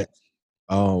into that,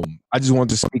 I just want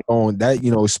to speak on that.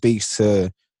 You know, speaks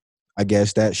to, I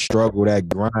guess, that struggle, that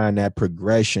grind, that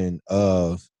progression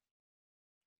of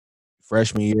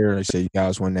freshman year. They say you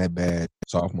guys weren't that bad.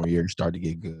 Sophomore year, you start to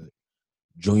get good.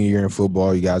 Junior year in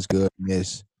football, you guys good.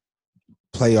 Miss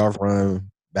playoff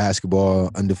run,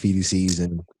 basketball, undefeated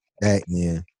season, that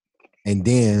end. And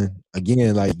then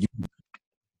again, like you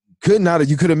could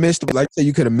have missed it. Like I said,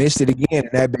 you could have missed it again, and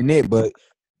that been it. But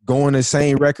going the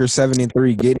same record,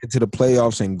 7-3, getting into the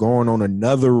playoffs and going on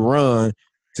another run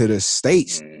to the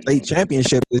state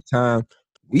championship this time.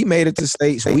 We made it to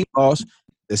states. We lost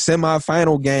the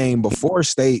semifinal game before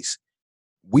states.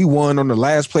 We won on the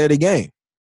last play of the game.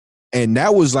 And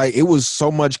that was like, it was so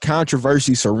much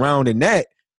controversy surrounding that.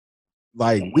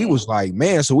 Like, we was like,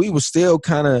 man, so we was still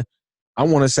kind of, I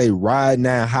want to say, riding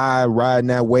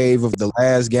that wave of the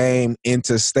last game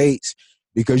into states,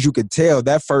 because you could tell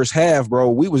that first half, bro,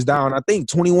 we was down, I think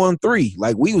 21-3.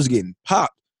 Like, we was getting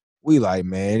popped. We like,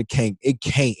 man, it can't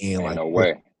end like No this.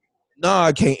 way. No,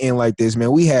 it can't end like this,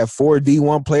 man. We had 4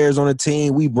 D1 players on the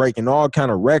team. We breaking all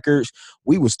kind of records.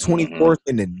 We was 24th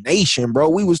in the nation, bro.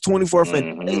 We was 24th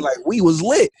in the nation. Like, we was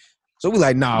lit. So we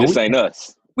like, nah, this ain't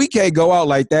us. We can't go out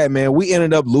like that, man. We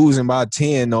ended up losing by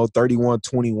 10, though,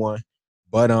 31-21.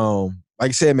 But like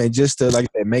I said, man, just to, like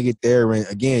I said, make it there. And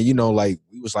again, you know, like,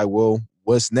 we was like, well,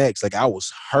 what's next? Like, I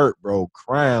was hurt, bro,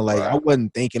 crying. Like, I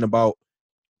wasn't thinking about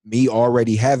me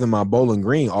already having my Bowling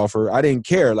Green offer. I didn't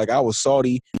care. Like, I was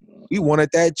salty. We wanted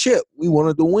that chip. We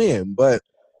wanted to win. But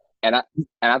and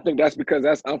I think that's because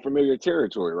that's unfamiliar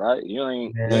territory, right? You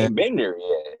ain't been there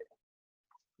yet.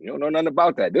 You don't know nothing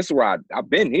about that. This is where I've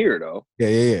been here though.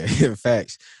 Yeah.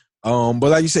 Facts. But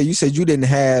like you said you didn't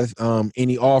have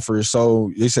any offers.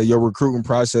 So you said your recruiting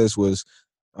process was,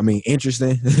 I mean,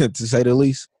 interesting to say the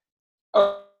least.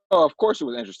 Oh, of course it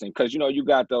was interesting, because you know you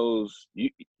got those,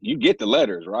 you get the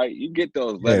letters, right? You get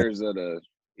those letters of the,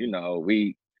 you know,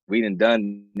 we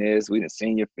done this, we done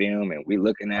seen your film, and we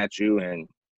looking at you, and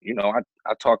you know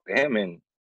I talked to him in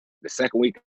the second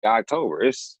week of October.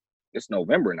 It's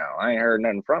November now. I ain't heard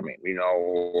nothing from him, you know,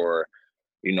 or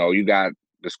you know you got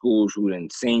the schools who done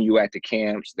seen you at the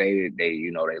camps. They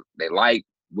you know they like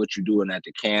what you're doing at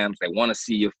the camps. They want to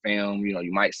see your film. You know,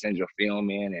 you might send your film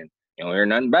in and you don't hear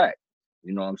nothing back.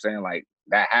 You know what I'm saying? Like,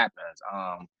 that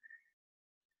happens.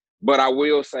 But I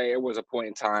will say it was a point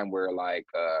in time where, like,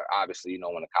 obviously, you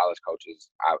know, when the college coaches,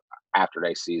 after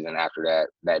their season, after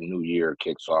that new year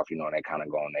kicks off, you know, they kind of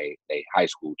go on they high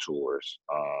school tours.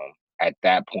 At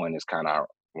that point is kind of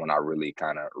when I really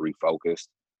kind of refocused,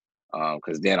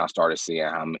 because then I started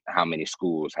seeing how many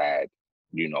schools had,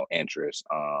 you know, interest.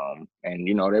 And,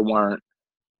 you know, they weren't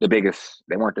the biggest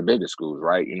schools,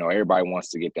 right? You know, everybody wants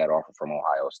to get that offer from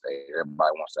Ohio State.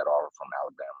 Everybody wants that offer from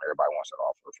Alabama. Everybody wants that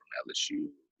offer from LSU,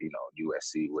 you know,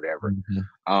 USC, whatever.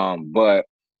 But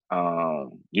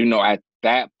you know, at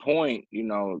that point, you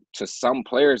know, to some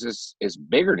players it's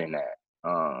bigger than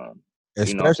that.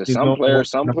 You know, to some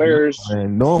players,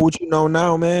 and knowing what you know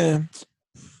now, man,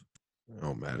 it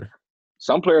don't matter.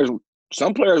 Some players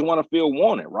want to feel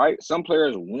wanted, right? Some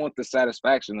players want the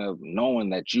satisfaction of knowing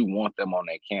that you want them on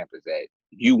their campus, that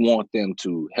you want them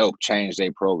to help change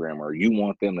their program, or you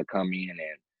want them to come in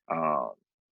and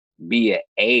be an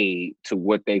aid to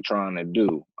what they're trying to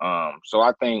do. So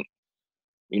I think,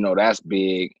 you know, that's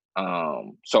big.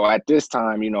 So at this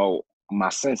time, you know, my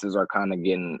senses are kind of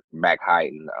getting back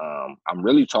heightened. I'm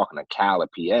really talking to Cal at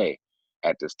PA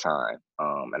at this time.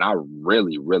 And I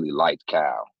really, really liked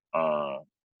Cal.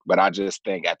 But I just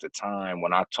think at the time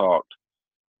when I talked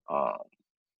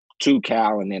to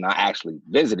Cal, and then I actually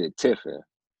visited Tiffin,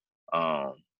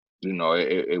 you know,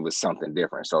 it was something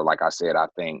different. So like I said, I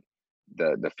think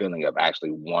the feeling of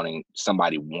actually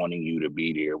somebody wanting you to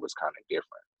be there was kind of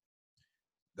different.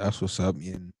 That's what's up.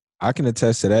 And I can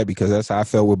attest to that, because that's how I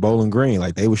felt with Bowling Green.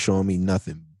 Like, they were showing me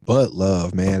nothing but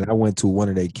love, man. I went to one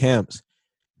of their camps.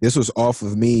 This was off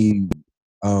of me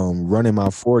running my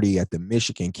 40 at the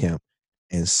Michigan camp,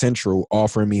 and Central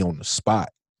offering me on the spot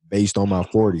based on my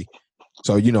 40.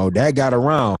 So, that got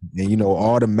around, and,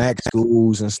 all the MAC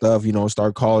schools and stuff,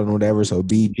 start calling whatever. So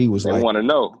BG was They like, want to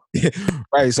know.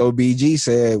 right. So BG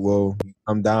said, well,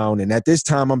 I'm down. And at this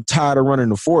time, I'm tired of running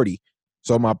the 40.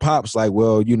 So my pop's like,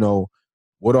 well,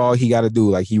 what all he got to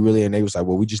do? Like, and they was like,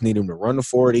 well, we just need him to run the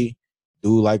 40,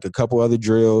 do like a couple other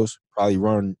drills, probably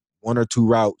run 1 or 2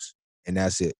 routes, and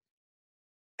that's it.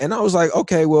 And I was like,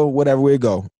 okay, well, whatever, we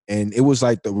go. And it was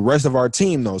like the rest of our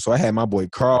team, though. So I had my boy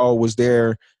Carl was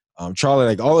there, Charlie,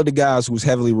 like all of the guys who was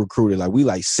heavily recruited. Like we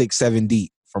like 6, 7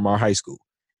 deep from our high school.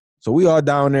 So we all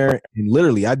down there, and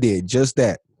literally I did just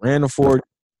that. Ran the 40,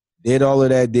 did all of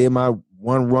that, did my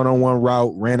 1 run-on-1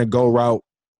 route, ran a go route,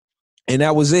 and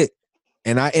that was it.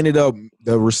 And I ended up,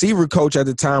 the receiver coach at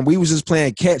the time, we was just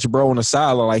playing catch, bro, on the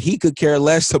sideline. Like he could care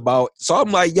less about. So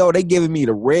I'm like, yo, they giving me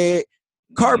the red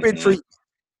carpet for.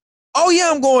 Oh yeah,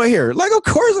 I'm going here. Like, of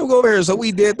course I'm going here. So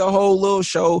we did the whole little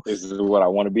show. This is what I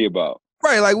want to be about.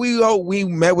 Right, like we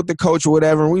met with the coach or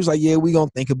whatever, and we was like, yeah, we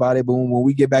gonna think about it. But when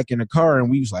we get back in the car,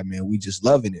 and we was like, man, we just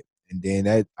loving it. And then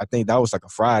I think that was like a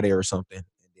Friday or something.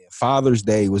 And then Father's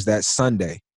Day was that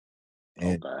Sunday,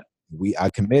 and I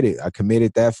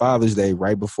committed that Father's Day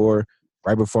right before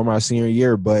my senior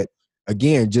year. But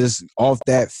again, just off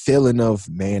that feeling of,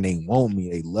 man, they want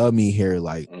me, they love me here.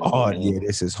 Like, oh yeah,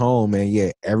 this is home, man.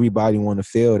 Yeah, everybody want to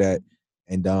feel that.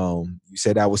 And you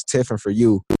said that was Tiffin for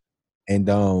you. And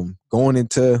going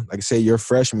into, like I said, your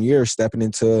freshman year, stepping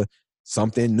into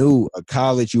something new, a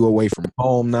college, you away from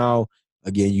home now.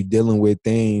 Again, you dealing with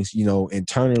things,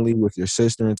 internally with your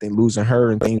sister and losing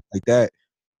her and things like that.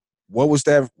 What was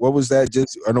that?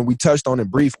 Just, I know we touched on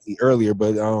it briefly earlier,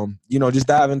 but just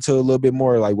dive into a little bit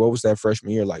more. Like, what was that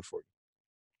freshman year like for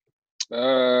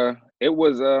you? It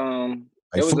was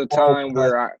like it was a time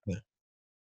where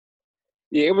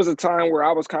it was a time where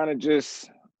I was kind of just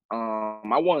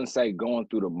I wouldn't say going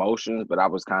through the motions, but I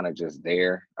was kind of just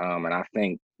there. And I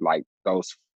think like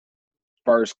those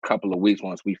first couple of weeks,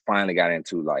 once we finally got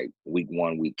into like week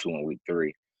 1, week 2, and week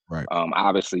 3, right?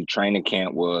 Obviously training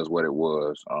camp was what it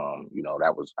was. I knew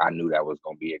that was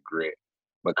gonna be a grit.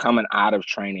 But coming out of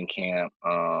training camp,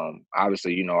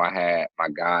 obviously, I had my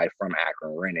guy from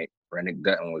Akron, Rennick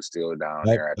Dutton was still down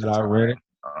there at the time.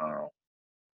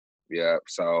 Yeah,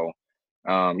 so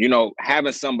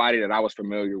having somebody that I was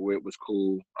familiar with was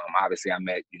cool. Obviously, I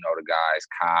met, the guys,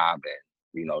 Cobb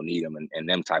and, Needham and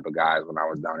them type of guys when I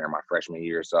was down there my freshman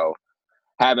year. So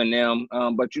having them,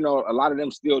 but, a lot of them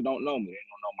still don't know me. They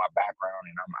don't know my background,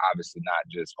 and I'm obviously not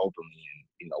just openly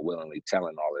and, willingly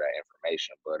telling all of that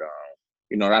information. But,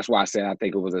 that's why I said I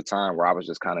think it was a time where I was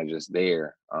just kind of just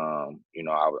there. I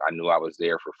knew I was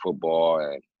there for football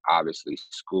and obviously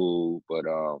school, but,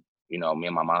 me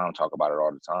and my mom talk about it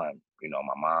all the time.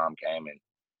 My mom came and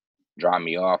dropped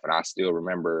me off, and I still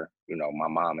remember, my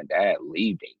mom and dad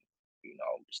leaving,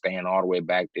 staying all the way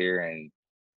back there, and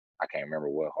I can't remember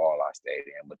what hall I stayed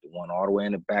in, but the one all the way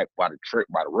in the back by the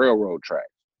railroad track.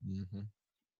 Mm-hmm.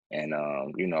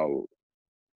 And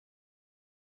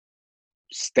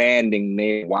standing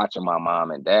there watching my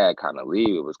mom and dad kind of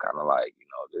leave, it was kind of like,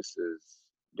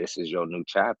 this is your new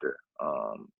chapter.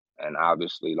 And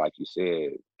obviously, like you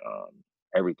said,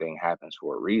 everything happens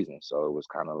for a reason. So it was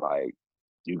kind of like,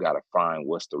 you got to find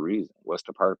what's the reason, what's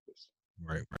the purpose.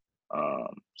 Right.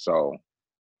 So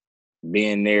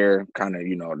being there kind of,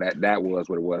 that was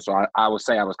what it was. So I would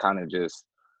say I was kind of just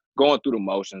going through the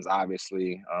motions,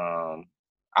 obviously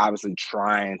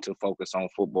trying to focus on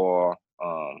football.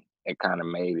 It kind of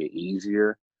made it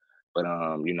easier. But,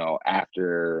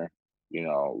 after,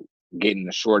 getting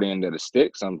the short end of the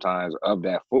stick sometimes of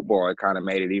that football, it kind of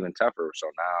made it even tougher. So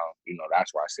now,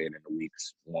 that's why I said in the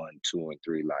weeks 1, 2, and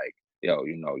 3, like,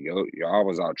 y'all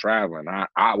was out traveling.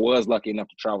 I was lucky enough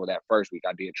to travel that first week.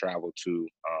 I did travel to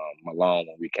Malone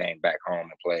when we came back home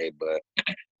and played. But,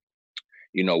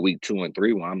 week 2 and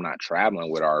 3, when I'm not traveling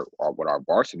with our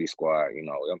varsity squad,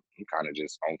 I'm kind of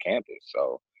just on campus.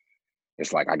 So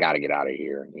it's like, I got to get out of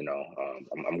here.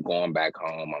 I'm going back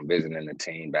home. I'm visiting the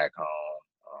team back home.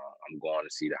 I'm going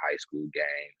to see the high school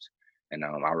games. And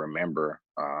I remember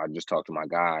I just talked to my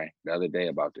guy the other day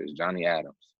about this, Johnny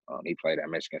Adams. He played at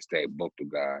Michigan State, Buchtel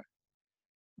guy.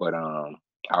 But I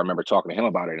remember talking to him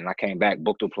about it, and I came back.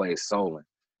 Buchtel plays Solon,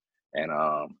 and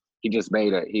he just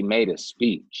made a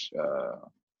speech,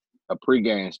 a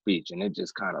pregame speech, and it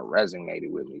just kind of resonated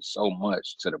with me so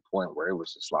much to the point where it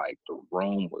was just like the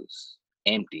room was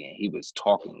empty, and he was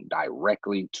talking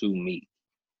directly to me.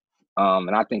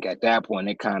 And I think at that point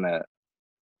it kind of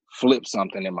flipped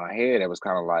something in my head. It was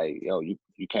kind of like, yo, you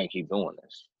can't keep doing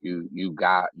this. You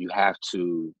have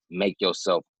to make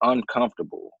yourself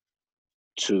uncomfortable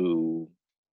to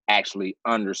actually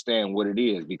understand what it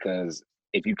is, because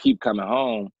if you keep coming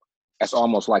home, that's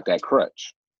almost like that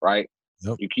crutch, right?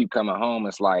 Yep. You keep coming home,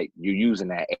 it's like you're using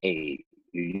that aid.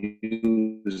 You're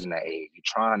using that aid. You're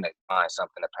trying to find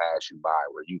something to pass you by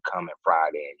where you coming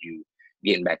Friday and you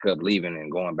getting back up, leaving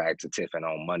and going back to Tiffin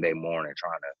on Monday morning,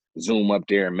 trying to zoom up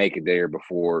there and make it there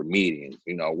before meeting.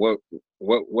 You know, what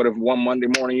if one Monday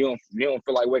morning you don't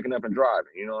feel like waking up and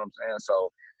driving? You know what I'm saying?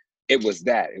 So it was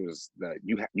that. It was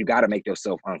you got to make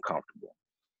yourself uncomfortable.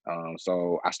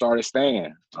 So I started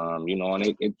staying, you know,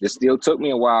 and it still took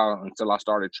me a while until I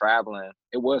started traveling.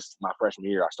 It was my freshman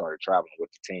year I started traveling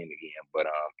with the team again, but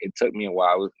it took me a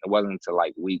while. It wasn't until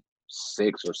like week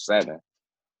 6 or 7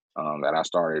 that I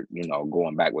started, you know,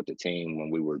 going back with the team when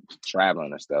we were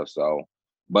traveling and stuff. So,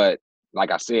 but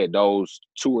like I said, those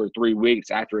 2 or 3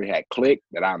 weeks after it had clicked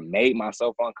that I made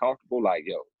myself uncomfortable, like,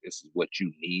 yo, this is what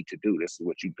you need to do. This is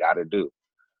what you got to do.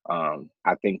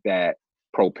 I think that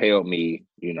propelled me,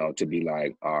 you know, to be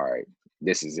like, all right,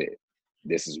 this is it.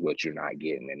 This is what you're not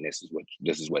getting, and this is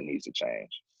what needs to change.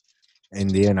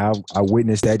 And then I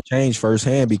witnessed that change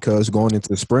firsthand because going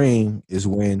into spring is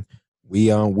when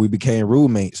we became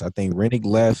roommates. I think Rennick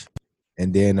left,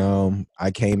 and then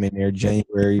I came in there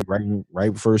January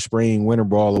right before spring winter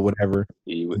ball or whatever.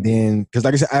 And then because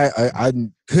like I said, I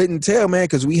couldn't tell, man,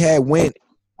 because we had went.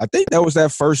 I think that was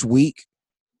that first week.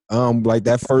 Like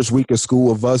that first week of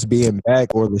school of us being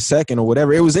back, or the second or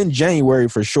whatever. It was in January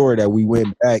for sure that we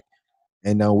went back,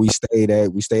 and we stayed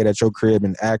at your crib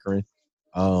in Akron.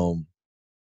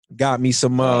 Got me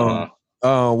some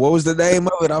what was the name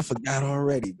of it? I forgot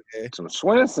already, man. Some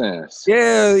Swensons.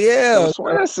 Yeah. Some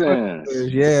Swensons.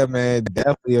 Yeah, man.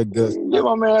 Definitely a good spot. Give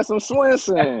my man some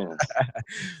Swensons.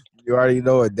 You already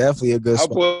know it. Definitely a good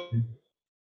spot.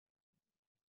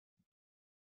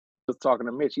 Was talking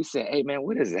to Mitch. He said, "Hey man,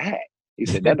 what is that?" He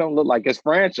said, "That don't look like his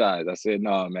franchise." I said,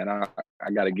 "No, man, I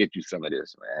got to get you some of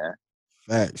this, man."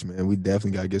 Facts, man. We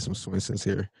definitely got to get some Swensons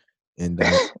here and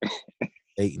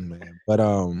Dayton, man. But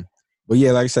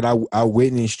yeah, like I said, I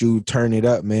witnessed you turn it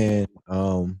up, man.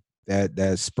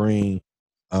 That spring,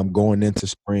 going into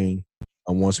spring,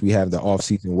 once we have the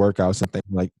off-season workouts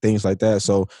and things like that.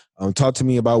 So, talk to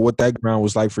me about what that ground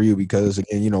was like for you, because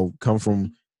again, you know,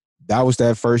 that was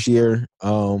that first year,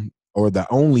 or the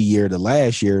only year, the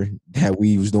last year that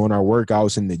we was doing our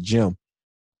workouts in the gym,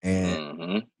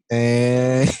 and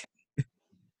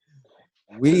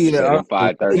we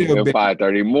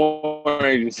 5:30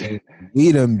 mornings.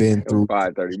 We done been through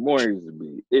 5:30 mornings to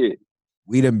be it.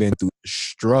 We done been through the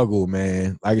struggle,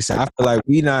 man. Like I said, I feel like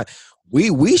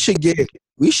we should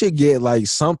get like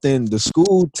something. The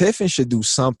school, Tiffin should do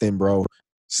something, bro.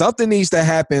 Something needs to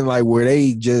happen, like where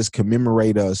they just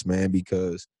commemorate us, man,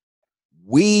 because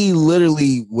we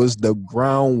literally was the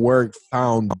groundwork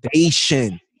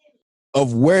foundation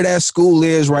of where that school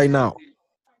is right now.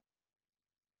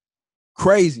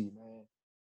 Crazy, man.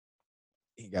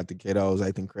 He got the kiddos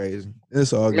acting crazy.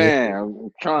 It's all good. Man,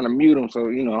 I'm trying to mute them, so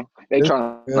you know they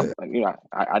trying. You know,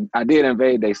 I did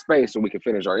invade their space so we could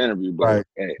finish our interview, but right.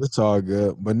 Hey. It's all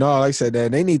good. But no, like I said,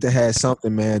 that they need to have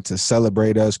something, man, to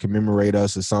celebrate us, commemorate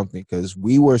us, or something, because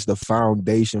we was the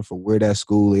foundation for where that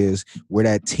school is, where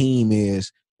that team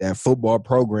is, that football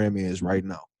program is right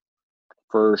now.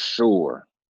 For sure.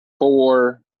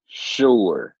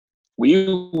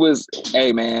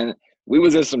 Hey man, we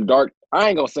was in some dark. I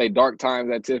ain't gonna say dark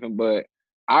times at Tiffin, but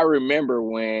I remember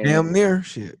when damn near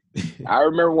shit. I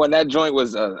remember when that joint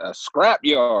was a scrap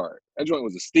yard. That joint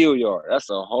was a steel yard. That's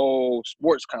a whole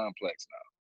sports complex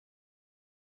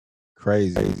now.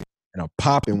 Crazy. And a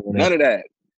popping one. None of that.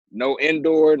 No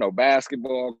indoor, no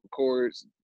basketball courts,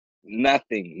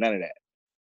 nothing. None of that.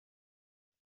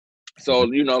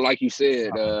 So, you know, like you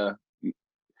said,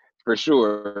 for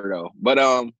sure though. But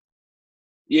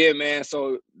yeah, man.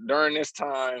 So during this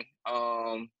time,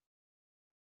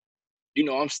 you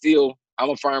know, I'm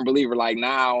a firm believer. Like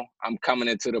now I'm coming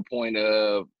into the point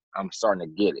of I'm starting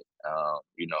to get it.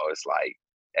 You know, it's like,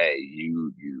 hey,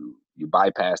 you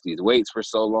bypass these weights for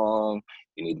so long,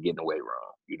 you need to get in the weight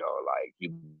room. You know, like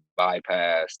you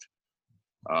bypassed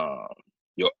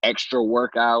your extra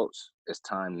workouts. It's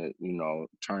time to, you know,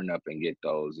 turn up and get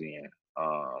those in.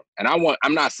 And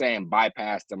I'm not saying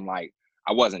bypass them like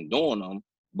I wasn't doing them,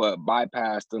 but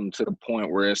bypass them to the point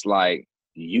where it's like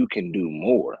you can do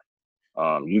more.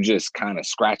 You just kind of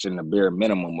scratching the bare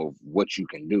minimum of what you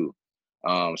can do.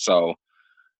 So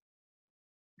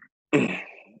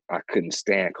I couldn't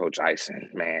stand Coach Ison,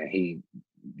 man. He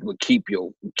would keep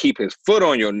his foot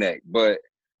on your neck. But,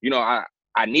 you know,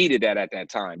 I needed that at that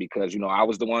time because, you know, I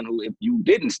was the one who, if you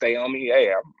didn't stay on me,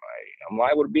 hey, I'm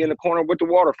liable to be in the corner with the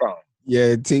water fountain.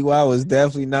 Yeah, T.Y. was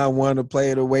definitely not one to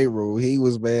play the weight room. He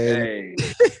was, man. Hey,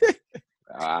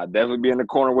 I'll definitely be in the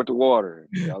corner with the water.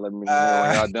 Y'all let me know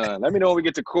when y'all done. Let me know when we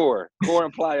get to core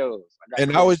and plyos. I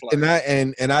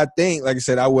think, like I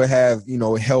said, I would have,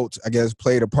 helped, I guess,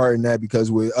 played a part in that,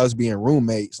 because with us being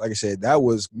roommates, like I said, that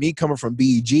was me coming from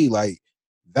BEG. Like,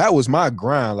 that was my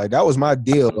grind. Like, that was my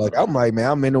deal. Like, I'm like,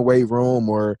 man, I'm in the weight room,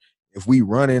 or if we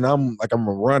running, I'm a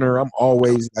runner. I'm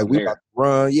always like, we about to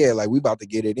run. Yeah, like, we about to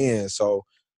get it in. So,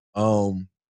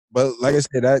 but like I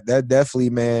said, that definitely,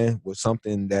 man, was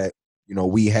something that,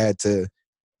 we had to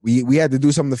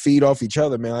do something to feed off each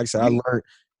other, man. Like I said,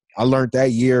 I learned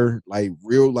that year, like,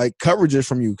 real, like, coverages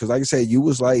from you. Cause like I said, you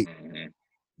was like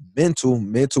mental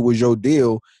was your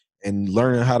deal, and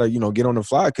learning how to, get on the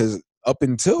fly. Cause up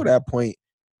until that point,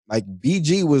 like,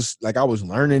 BG was like, I was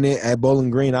learning it at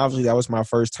Bowling Green. Obviously that was my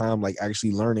first time, like,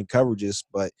 actually learning coverages,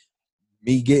 but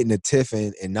me getting the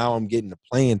Tiffin, and now I'm getting the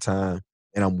playing time,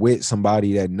 and I'm with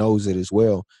somebody that knows it as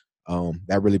well.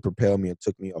 That really propelled me and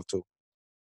took me off too.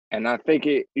 And I think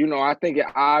it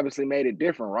obviously made it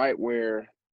different, right? Where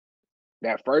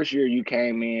that first year you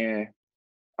came in,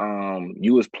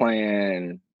 you was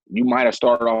playing, you might have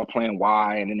started off playing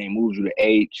Y, and then they moved you to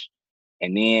H.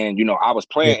 And then, I was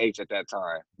playing H at that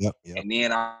time. Yep. And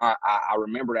then I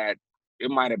remember that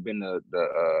it might have been the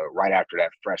right after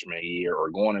that freshman year or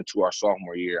going into our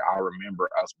sophomore year. I remember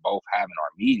us both having our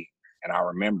meeting. And I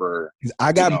remember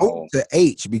I got moved to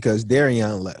H because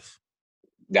Darian left.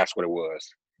 That's what it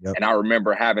was. Yep. And I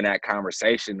remember having that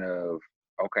conversation of,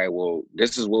 okay, well,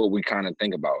 this is what we kind of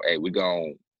think about. Hey, we're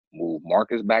going to move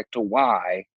Marcus back to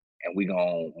Y, and we're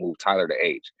going to move Tyler to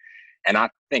H. And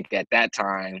I think at that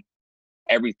time,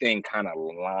 everything kind of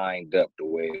lined up the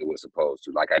way it was supposed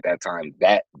to. Like, at that time,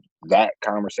 that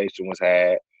conversation was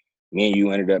had. Me and you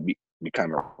ended up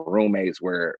becoming roommates,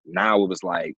 where now it was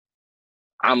like,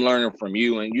 I'm learning from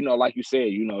you. And, like you said,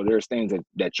 there's things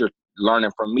that you're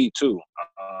learning from me too.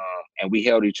 And we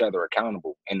held each other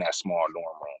accountable in that small dorm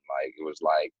room. Like, it was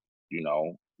like,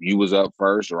 you was up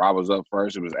first or I was up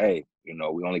first. It was, hey, we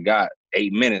only got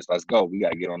 8 minutes. Let's go. We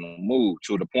got to get on the move,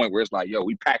 to the point where it's like, yo,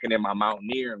 we packing in my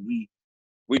Mountaineer, and we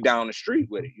down the street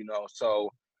with it, So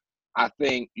I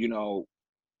think,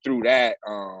 through that,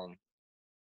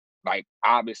 like,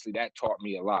 obviously that taught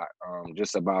me a lot,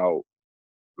 just about,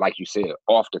 like you said,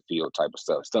 off the field type of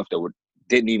stuff that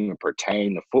didn't even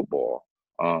pertain to football,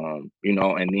 and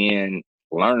then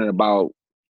learning about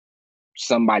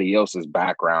somebody else's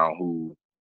background who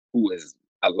is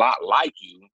a lot like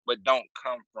you, but don't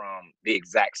come from the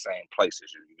exact same place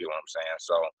as you. You get what I'm saying?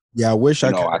 So yeah, I wish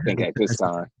I think at this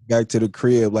time, back to the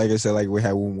crib, like I said, like we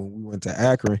had when we went to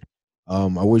Akron. I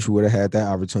wish we would have had that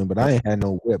opportunity, but I ain't had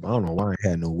no whip. I don't know why I ain't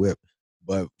had no whip.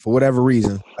 But for whatever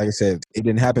reason, like I said, it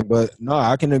didn't happen. But no,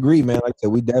 I can agree, man. Like I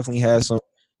said, we definitely had some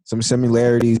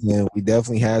similarities, and we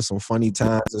definitely had some funny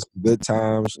times and some good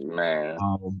times, man.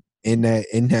 In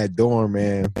that dorm,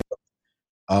 man.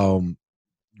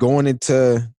 Going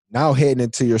into now, heading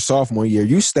into your sophomore year,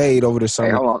 you stayed over the summer.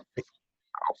 Hey, hold on.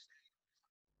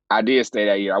 I did stay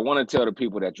that year. I want to tell the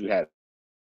people that you had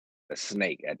a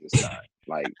snake at this time.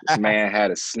 Like, this man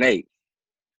had a snake.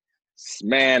 This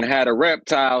man had a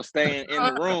reptile staying in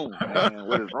the room. Man,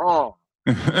 what is wrong?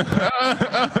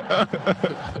 I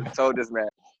told this man,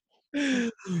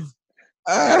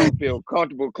 I don't feel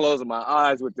comfortable closing my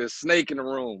eyes with this snake in the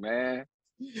room, man.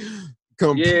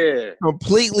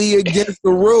 Completely against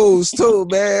the rules too,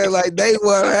 man. Like, they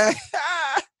were.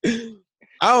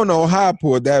 I don't know how I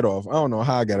pulled that off. I don't know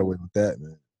how I got away with that,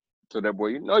 man. So that boy,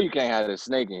 you can't have a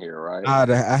snake in here, right?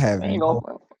 I have.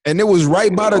 And it was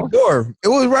right by the door. It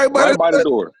was right by the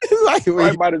door.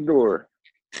 Right by the door.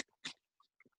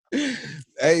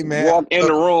 Hey, man. Walk in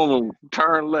the room and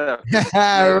turn left.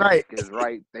 Right. It's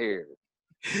right there.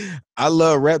 I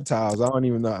love reptiles. I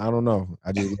don't know.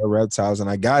 I just love reptiles, and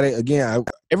I got it again.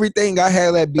 Everything I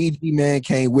had at BG, man,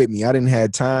 came with me. I didn't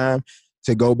have time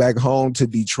to go back home to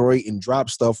Detroit and drop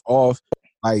stuff off.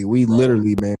 Like, we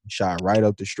literally, man, shot right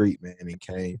up the street, man, and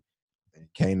came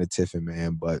to Tiffin,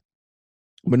 man. But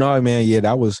no, man, yeah,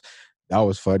 that was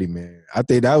funny, man. I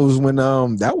think that was when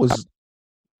that was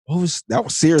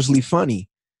seriously funny.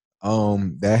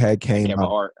 That had came out.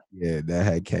 Hart. Yeah, that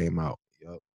had came out.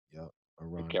 Yep.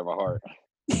 Kevin Hart.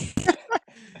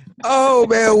 Oh,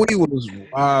 man, we was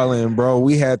wilding, bro.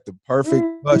 We had the perfect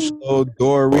clutch low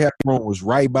door. We had room was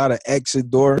right by the exit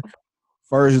door,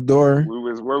 first door. We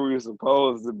was where we were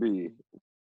supposed to be.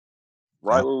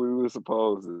 Right where we were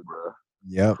supposed to, bro.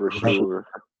 Yeah, for sure.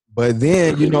 But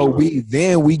then,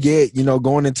 we get,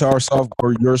 going into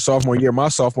your sophomore year, my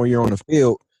sophomore year on the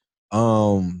field,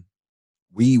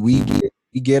 we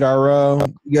get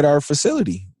our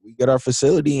facility. We get our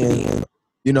facility, and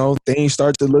things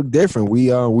start to look different.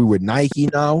 We with Nike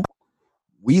now.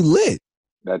 We lit.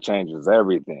 That changes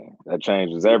everything.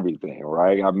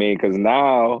 Right? I mean, because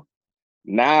now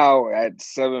at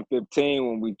 7:15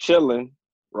 when we chilling,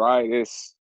 right?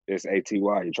 It's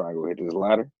ATY. You trying to go hit this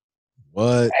ladder?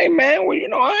 What? Hey man, well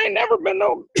I ain't never been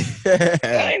no.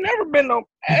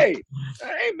 Hey,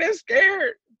 I ain't been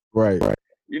scared. Right.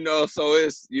 So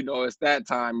it's that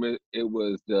time. It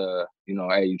was the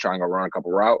hey, you trying to run a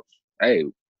couple routes? Hey,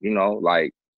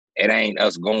 like it ain't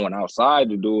us going outside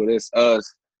to do it. It's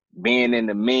us being in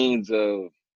the means of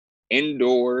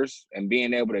indoors and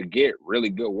being able to get really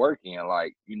good work in,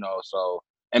 so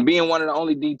and being one of the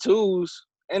only D2s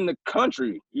in the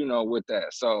country, with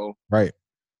that. So right.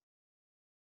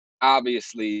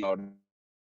 Obviously,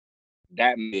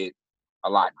 that made it a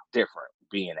lot different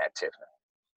being at Tiffin.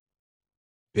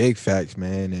 Big facts,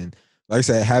 man. And like I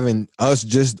said, having us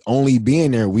just only being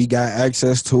there, we got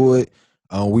access to it.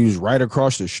 We was right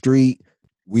across the street.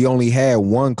 We only had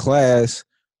one class.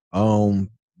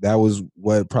 That was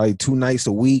probably 2 nights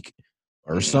a week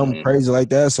or something crazy like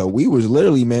that. So we was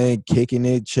literally, man, kicking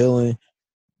it, chilling,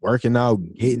 working out,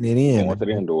 getting it in. Going to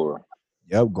the indoor.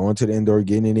 Yep, going to the indoor,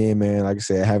 getting it in, man. Like I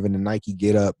said, having the Nike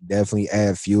get up definitely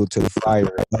add fuel to the fire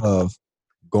of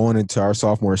going into our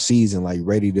sophomore season, like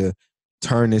ready to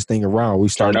turn this thing around. We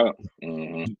started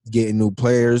getting new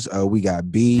players. We got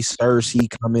B, Cersei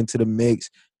coming to the mix,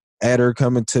 Eder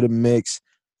coming to the mix.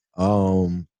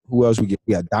 Who else we get?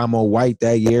 We got Damo White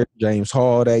that year, James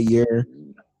Hall that year.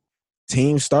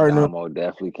 Team starting Damo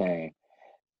definitely came.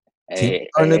 Hey,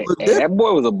 that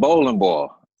boy was a bowling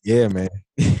ball. Yeah, man.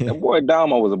 That boy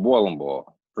Damo was a bowling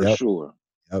ball for sure.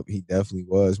 Yep, he definitely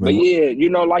was, man. But yeah,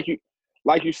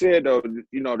 like you said though,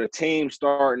 the team's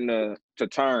starting to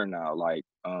turn now. Like,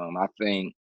 I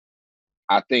think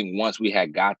once we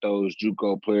had got those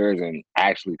JUCO players, and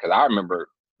actually, because I remember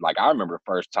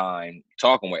first time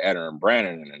talking with Eder and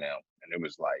Brandon and them, and it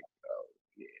was like, oh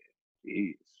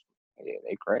yeah,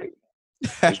 they crazy.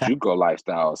 This JUCO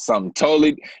lifestyle is something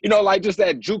totally, like just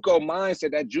that JUCO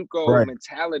mindset, that JUCO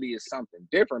mentality is something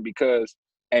different because,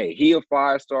 hey, he a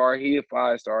 5-star, he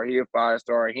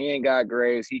ain't got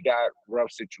grades, he got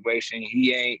rough situation,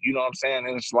 he ain't, you know what I'm saying?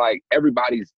 And it's like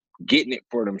everybody's getting it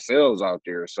for themselves out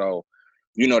there. So,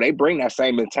 they bring that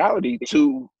same mentality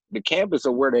to the campus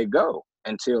of where they go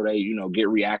until they, get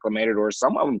reacclimated, or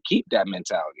some of them keep that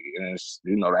mentality. And it's,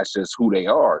 that's just who they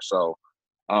are. So,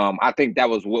 I think that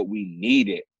was what we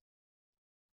needed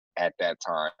at that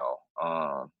time.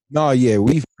 No, yeah,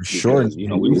 we for sure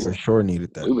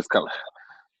needed that.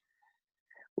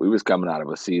 We was coming out of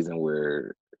a season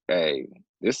where, hey,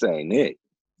 this ain't it.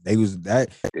 They was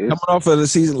coming off of the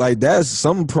season like that's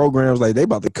some programs like they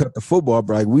about to cut the football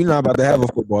break. We not about to have a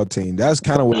football team. That's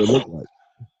kind of what it looked like.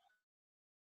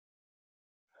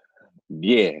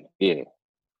 Yeah.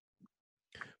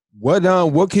 What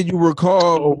can you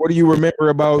recall, or what do you remember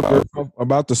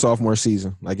about the sophomore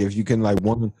season? Like, if you can, like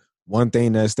one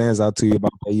thing that stands out to you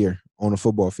about that year on the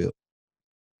football field.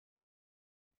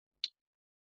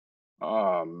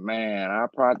 Oh man, I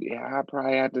probably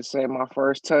had to say my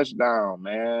first touchdown,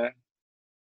 man.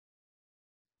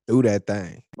 Do that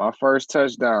thing. My first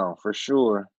touchdown for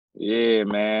sure. Yeah,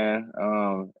 man.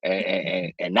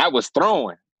 And that was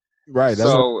throwing. Right. That's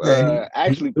so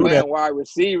actually playing wide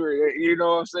receiver, you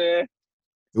know what I'm saying?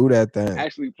 Do that thing.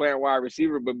 Actually playing wide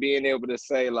receiver, but being able to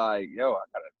say like, yo,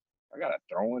 I got a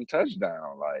throwing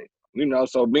touchdown. Like,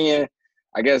 so being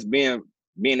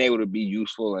able to be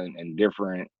useful in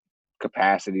different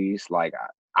capacities. Like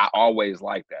I always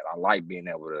like that. I like being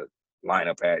able to line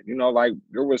up at, like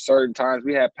there were certain times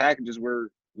we had packages where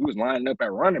we was lining up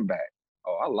at running back.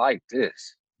 Oh, I like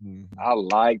this. Mm-hmm. I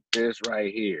like this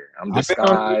right here. I'm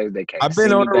disguised. They can't see me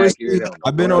back here.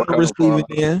 I've been on the receiving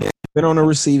end. Been on the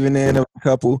receiving end of a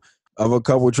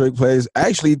couple trick plays.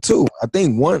 Actually, two. I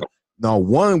think one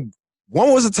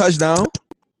was a touchdown.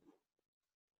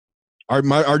 Our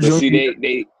junior.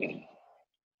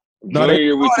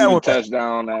 Junior, we threw a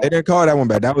touchdown. They didn't call that one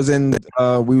back. That was in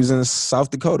we was in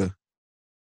South Dakota.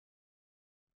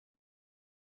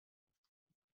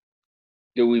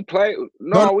 Did we play?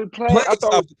 No, we played. I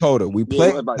thought South Dakota. We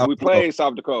played. We played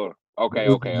South Dakota. Okay.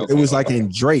 It was like in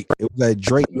Drake. It was at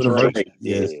Drake University.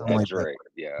 Yeah, like Drake.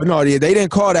 Yeah. But no, they didn't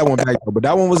call that one back though. But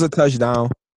that one was a touchdown.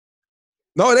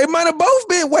 No, they might have both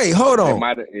been. Wait, hold on.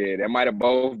 They might have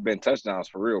both been touchdowns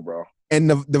for real, bro. And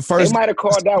the first, they might have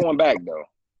called that one back though.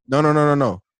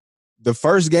 No. The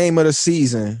first game of the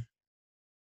season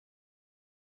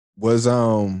was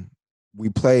we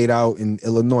played out in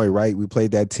Illinois, right? We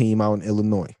played that team out in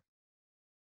Illinois.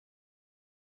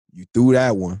 You threw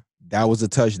that one. That was a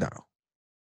touchdown.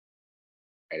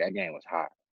 Hey, that game was hot.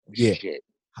 Yeah. Shit.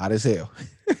 Hot as hell.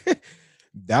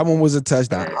 That one was a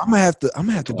touchdown. Man. I'm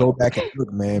gonna have to go back and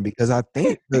look, man, because I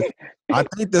think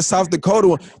the South Dakota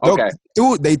one. Okay.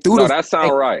 They threw No, the that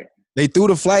sound right. they threw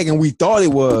the flag, and we thought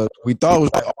it was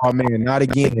like, oh man, not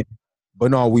again.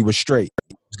 But no, we were straight.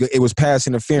 It was pass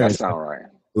That interference. sound right.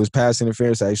 It was pass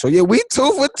interference. So yeah, we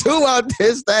 2 for 2 on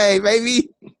this thing, baby.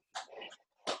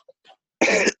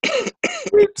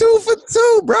 We 2 for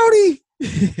 2, Brody.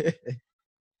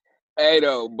 Hey,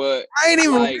 though, but I ain't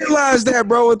even like, realized that,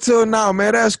 bro, until now,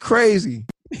 man. That's crazy.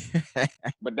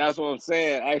 but that's what I'm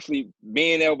saying. Actually,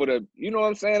 being able to, you know what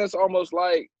I'm saying? It's almost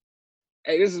like,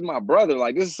 hey, this is my brother.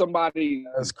 Like, this is somebody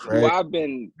That's who crazy. I've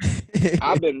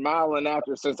been modeling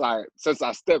after since I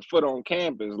stepped foot on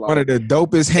campus. Like, One of the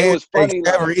dopest it was handshakes funny,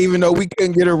 ever, like, even though we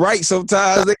couldn't get it right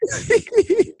sometimes.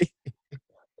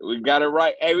 we got it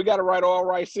right. Hey, we got it right all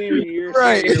right senior year.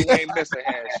 Right. Senior year, we ain't miss a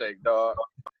handshake, dog.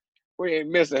 We ain't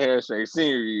miss a handshake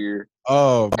senior year.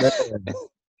 Oh man,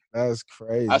 that's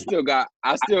crazy. I still got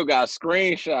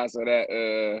screenshots of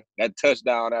that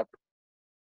touchdown after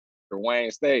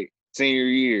Wayne State senior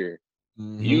year.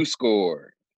 Mhm. You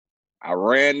scored. I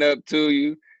ran up to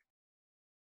you.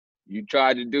 You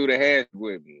tried to do the handshake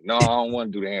with me. No, I don't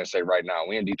want to do the handshake right now.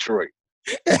 We in Detroit.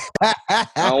 I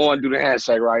don't want to do the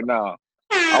handshake right now.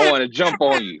 I want to jump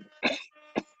on you.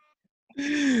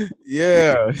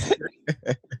 Yeah.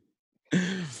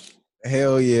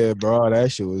 Hell yeah, bro. That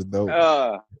shit was dope.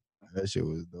 That shit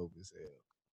was dope as hell.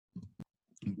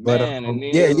 But Man, and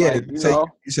then, yeah. like,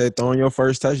 You said throwing your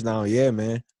first touchdown. Yeah,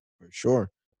 man. For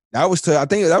sure. That was I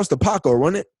think that was the Paco,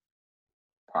 wasn't it?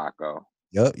 Paco.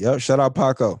 Yep. Shout out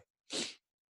Paco.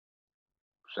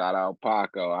 Shout out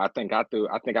Paco. I think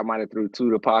I might have threw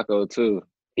 2 to Paco too.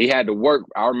 He had to work.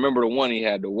 I remember the one he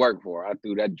had to work for. I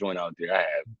threw that joint out there. I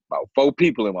had about 4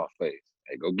 people in my face.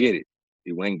 Hey, go get it.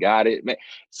 He went and got it. Man.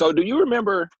 So do you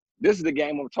remember, this is the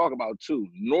game I'm talking about too.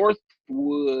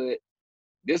 Northwood,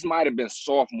 this might have been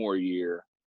sophomore year.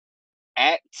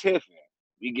 At Tiffin,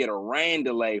 we get a rain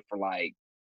delay for like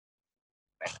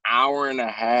an hour and a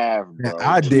half, bro.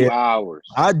 Man, 2 hours.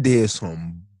 I did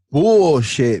some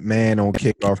bullshit, man, on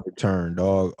kickoff return,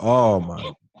 dog. Oh my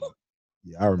God.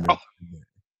 Yeah, I remember.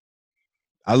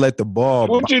 I let the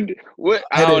ball.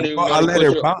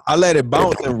 I let it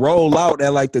bounce and roll out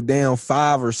at like the damn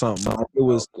 5 or something. Like,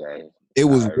 it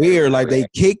was weird. Like they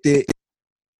kicked it,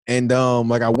 and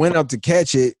like I went up to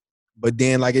catch it, but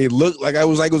then like it looked like I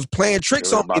was playing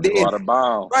tricks on me. Out of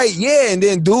bounds. Right, yeah, and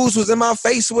then dudes was in my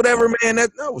face, whatever, man.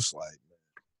 That was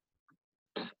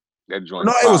like that joint.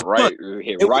 No, it was right.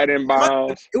 Hit right in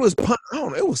bounds. It was punt. I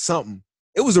don't know. It was something.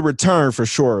 It was a return for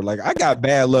sure. Like I got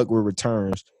bad luck with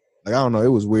returns. Like I don't know. It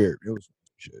was weird. It was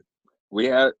shit. We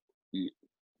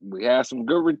had some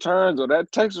good returns. Or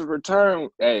that Texas return,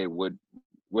 hey, with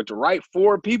the right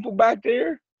 4 people back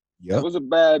there, that was a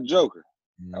bad joker.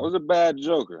 That was a bad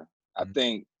joker. I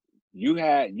think you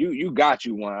got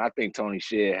you one. I think Tony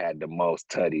Shea had the most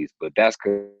tutties, but that's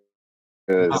because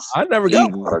I never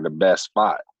got one. Out of the best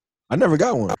spot. I never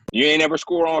got one. You ain't never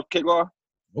scored on kickoff?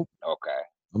 Nope. Okay.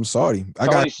 I'm sorry.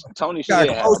 Tony Shea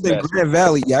got close in Grand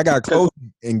Valley. Yeah, I got close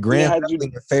in Grand Valley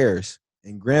and Ferris.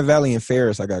 In Grand Valley and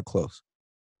Ferris, I got close.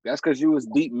 That's because you was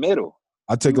deep middle.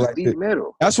 I took like deep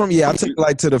middle. That's from I took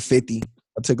like to the 50.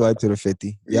 I took like to the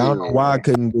 50. Yeah, I don't know why I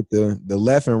couldn't get the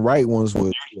left and right ones.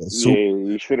 You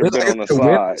should have been on the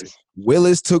sides.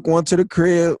 Willis took one to the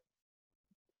crib.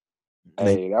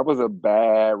 Hey, that was a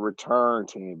bad return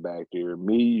team back there.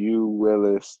 Me, you,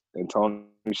 Willis, and Tony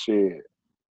Shea.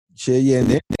 Shit, yeah, and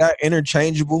then got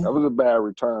interchangeable. That was a bad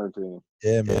return team.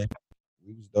 Yeah, man.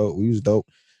 We was dope.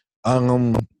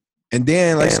 And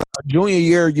then like our junior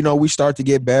year, we start to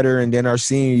get better, and then our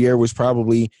senior year was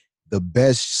probably the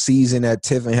best season that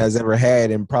Tiffin has ever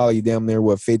had in probably damn near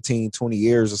 15, 20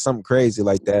 years or something crazy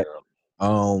like that.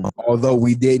 Although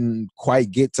we didn't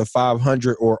quite get to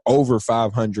 500 or over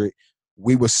 500,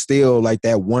 we were still like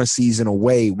that one season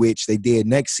away, which they did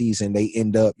next season. They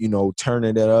end up,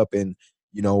 turning it up and,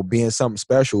 being something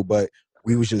special. But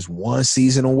we was just one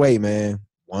season away, man.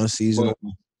 One season away.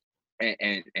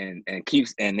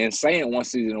 And then saying one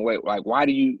season away, like, why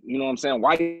do you know what I'm saying?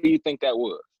 Why do you think that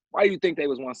was? Why do you think they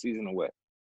was one season away?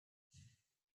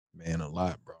 Man, a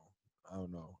lot, bro. I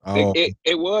don't know.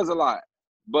 It was a lot.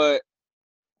 But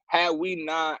had we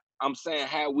not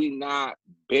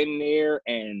been there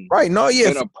and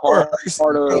been a part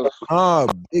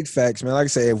of big facts, man. Like I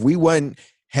said, if we wasn't,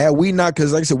 had we not,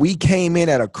 because like I said, we came in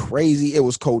at a crazy, it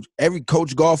was every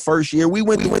coach golf first year. We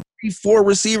went 3-4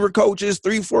 receiver coaches,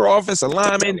 3-4 offensive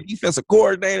linemen, defensive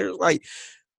coordinators. Like,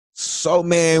 So,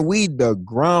 man, we the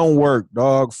groundwork,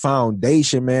 dog,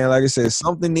 foundation, man. Like I said,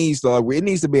 something needs to, it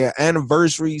needs to be an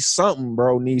anniversary. Something,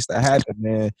 bro, needs to happen,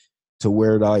 man, to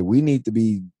where, like,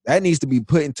 that needs to be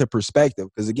put into perspective.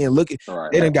 Because, again, look,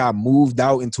 Right. they done got moved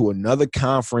out into another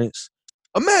conference.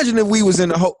 Imagine if we was in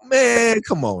the whole, man,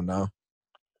 come on now.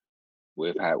 We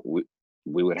would At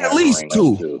have least rings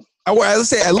two. too. Let's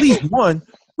say at least one.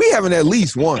 We having at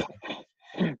least one.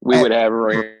 We would have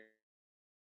rings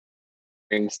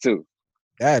too.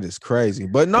 That is crazy.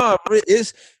 But no,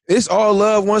 it's all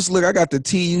love. Once look, I got the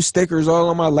TU stickers all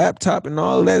on my laptop and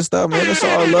all of that stuff, man. It's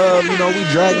all love. You know, we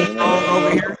dragging strong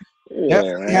over here. Yeah,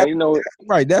 Definitely man. You know,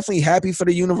 right, definitely happy for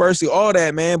the university, all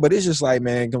that, man. But it's just like,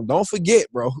 man, don't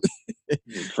forget, bro.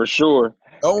 for sure.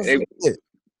 Don't forget.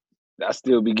 I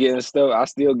still be getting stuff. I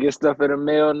still get stuff in the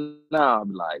mail now.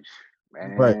 I'm like,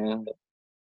 man, Right.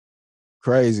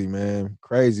 Crazy, man.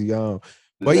 Crazy, but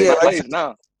they yeah, place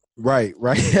now. Right.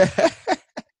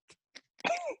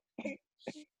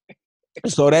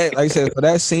 So that, like I said, for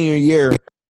that senior year,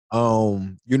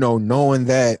 you know, knowing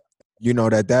that, you know,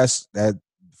 that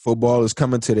football is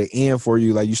coming to the end for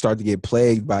you, like you start to get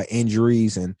plagued by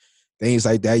injuries and things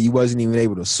like that. You wasn't even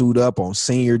able to suit up on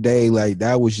senior day. Like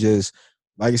that was just,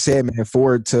 like I said, man,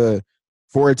 for it to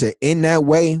end that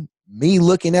way, me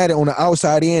looking at it on the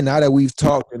outside in, now that we've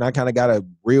talked and I kind of got a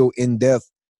real in-depth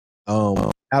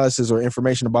analysis or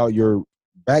information about your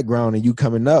background and you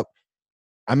coming up,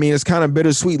 I mean, it's kind of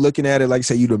bittersweet looking at it. Like I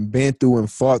said, you've been through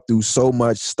and fought through so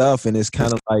much stuff, and it's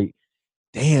kind of like,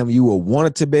 damn, you would want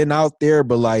it to been out there,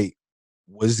 but like,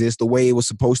 was this the way it was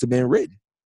supposed to been written?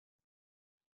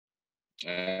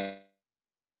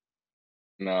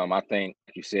 I think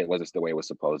like you said, was this the way it was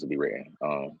supposed to be written?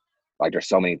 Like there's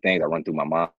so many things that run through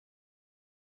my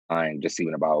mind, just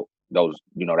even about those,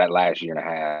 you know, that last year and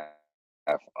a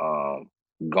half,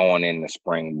 going in the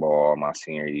spring ball my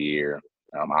senior year,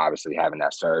 obviously having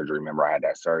that surgery. Remember, I had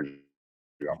that surgery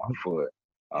on my foot.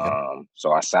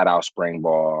 So I sat out spring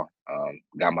ball,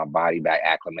 got my body back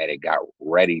acclimated, got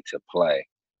ready to play,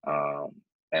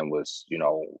 and was, you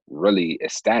know, really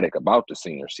ecstatic about the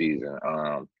senior season.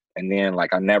 And then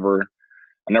like I never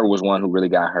was one who really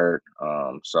got hurt.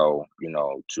 So, you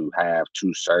know, to have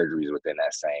two surgeries within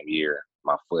that same year,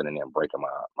 my foot and then breaking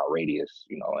my radius,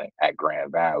 you know, at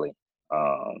Grand Valley,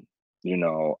 you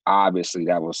know, obviously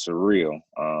that was surreal.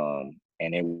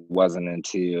 And it wasn't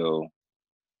until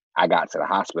I got to the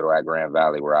hospital at Grand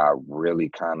Valley where I really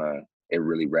it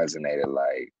really resonated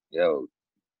like, yo,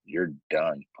 you're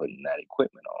done putting that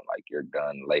equipment on. Like you're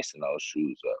done lacing those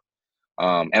shoes up.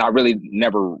 And I really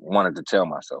never wanted to tell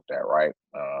myself that, right?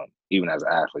 Even as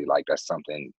an athlete, like that's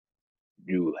something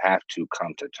you have to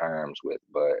come to terms with.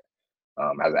 But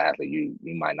as an athlete,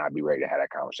 you might not be ready to have that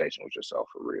conversation with yourself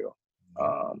for real.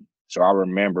 So I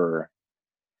remember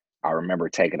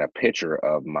taking a picture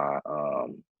of my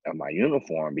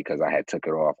uniform because I had took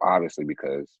it off, obviously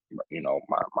because, you know,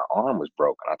 my arm was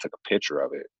broken. I took a picture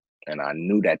of it, and I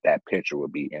knew that picture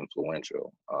would be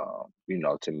influential, you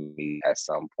know, to me at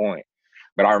some point.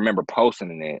 But I remember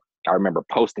posting it.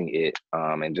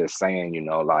 And just saying, you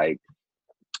know, like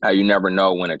how you never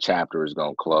know when a chapter is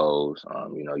gonna close.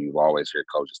 You know, you've always heard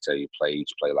coaches tell you play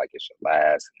each play like it should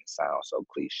last, and it sounds so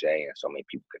cliche, and so many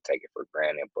people could take it for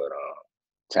granted. But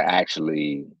to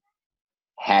actually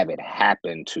have it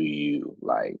happen to you,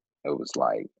 like it was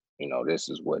like, you know, this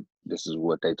is what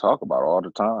they talk about all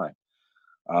the time.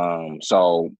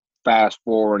 So fast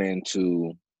forward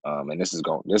into and this is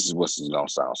what's gonna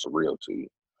sound surreal to you.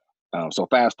 So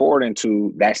fast forward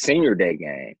into that senior day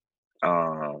game.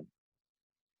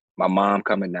 My mom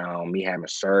coming down, me having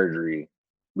surgery.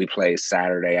 We played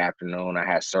Saturday afternoon. I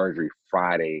had surgery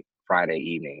Friday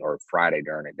evening or Friday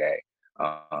during the day.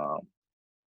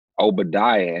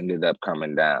 Obadiah ended up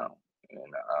coming down.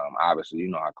 And obviously, you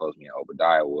know how close me and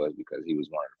Obadiah was because he was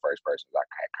one of the first persons I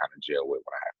had kind of jailed with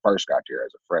when I first got there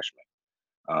as a freshman.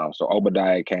 So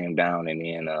Obadiah came down, and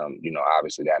then, you know,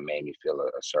 obviously that made me feel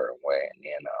a certain way. And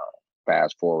then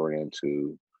fast forward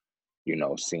into, you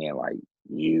know, seeing like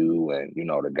you and, you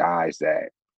know, the guys that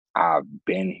I've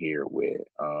been here with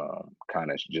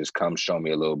kind of just come show me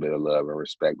a little bit of love and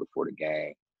respect before the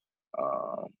game.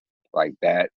 Like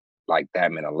that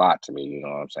meant a lot to me, you know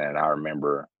what I'm saying?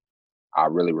 I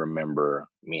really remember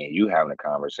me and you having a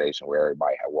conversation where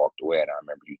everybody had walked away, and I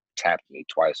remember you tapped me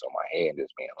twice on my head and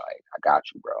just being like, I got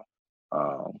you, bro.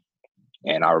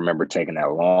 And I remember taking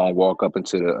that long walk up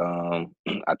into the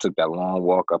I took that long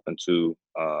walk up into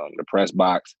the press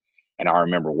box, and I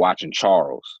remember watching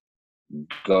Charles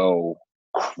go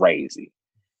crazy.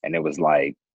 And it was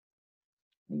like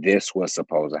this was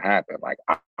supposed to happen. Like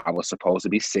I was supposed to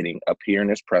be sitting up here in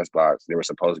this press box. There was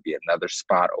supposed to be another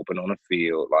spot open on the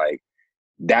field. Like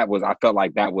I felt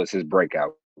like that was his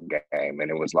breakout game.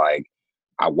 And it was like,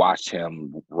 I watched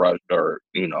him rush or,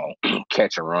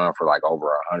 catch and run for like over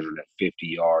 150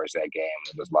 yards that game.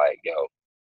 It was like, yo,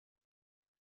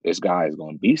 this guy is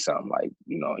going to be something. Like,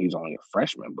 he's only a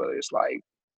freshman, but it's like,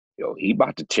 yo, he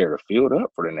about to tear the field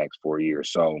up for the next 4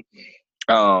 years. So,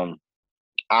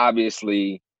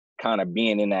 obviously kind of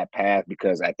being in that path,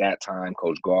 because at that time,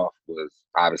 Coach Goff was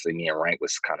obviously, me and Rank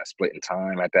was kind of splitting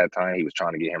time at that time. He was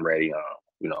trying to get him ready,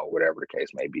 whatever the case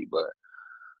may be. But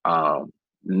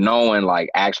knowing, like,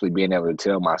 actually being able to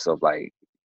tell myself, like,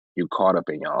 you caught up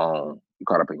in your own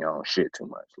shit too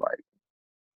much. Like,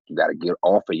 you got to get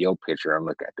off of your picture and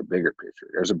look at the bigger picture.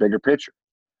 There's a bigger picture.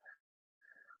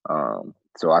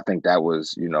 So I think that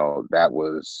was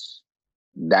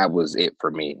it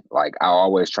for me. Like, I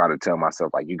always try to tell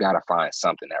myself, like, you got to find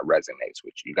something that resonates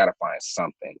with you. You got to find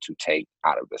something to take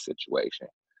out of the situation.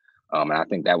 And I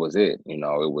think that was it. It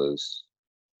was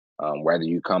whether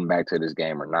you come back to this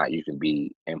game or not, you can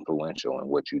be influential in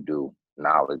what you do,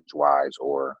 knowledge-wise,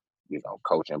 or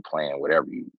coaching, playing, whatever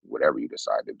you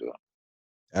decide to do.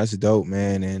 That's dope,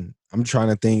 man. And I'm trying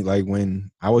to think, like, when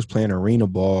I was playing arena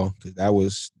ball, because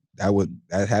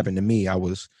that happened to me. I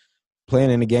was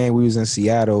playing in the game. We was in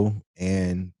Seattle,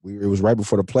 and it was right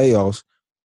before the playoffs.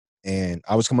 And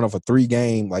I was coming off a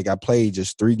 3-game, like, I played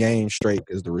just 3 games straight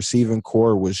because the receiving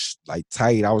core was, like,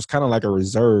 tight. I was kind of like a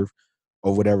reserve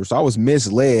or whatever. So I was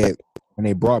misled when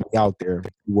they brought me out there.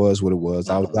 It was what it was.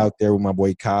 I was out there with my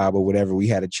boy Cobb or whatever. We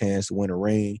had a chance to win a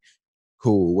ring.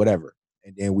 Cool, whatever.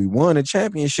 And then we won a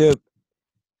championship.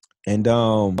 And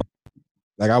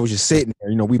like, I was just sitting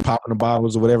there, we popping the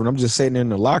bottles or whatever. And I'm just sitting in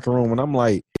the locker room, and I'm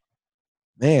like,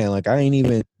 man, like, I ain't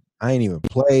even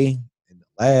play in the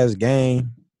last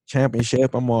game,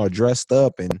 championship. I'm all dressed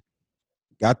up and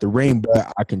got the ring,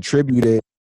 but I contributed,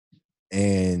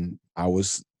 and I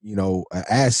was, an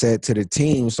asset to the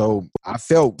team. So I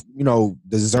felt,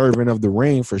 deserving of the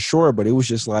ring for sure. But it was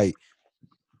just like,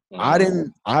 I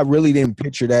really didn't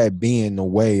picture that being the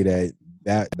way that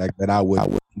I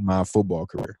would in my football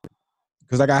career.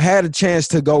 Because, like, I had a chance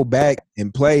to go back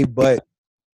and play, but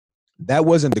that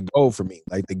wasn't the goal for me.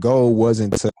 Like, the goal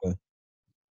wasn't to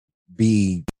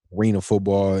be arena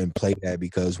football and play that,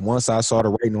 because once I saw the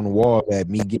writing on the wall that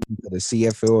me getting to the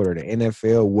CFL or the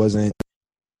NFL wasn't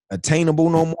attainable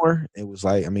no more, it was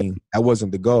like, I mean, that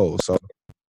wasn't the goal. So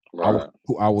right.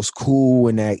 I was cool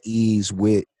and at ease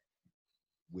with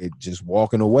just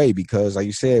walking away, because, like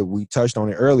you said, we touched on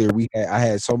it earlier. I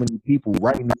had so many people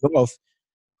writing me off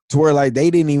to where, like, they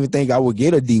didn't even think I would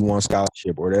get a D1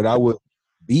 scholarship, or that I would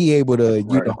be able to,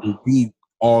 be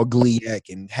all GLIAC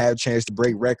and have a chance to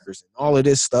break records and all of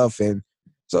this stuff. And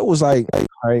so it was like, all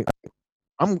right,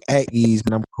 I'm at ease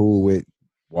and I'm cool with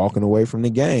walking away from the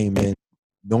game, and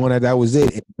knowing that was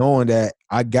it, and knowing that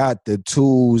I got the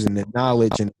tools and the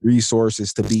knowledge and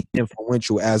resources to be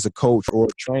influential as a coach or a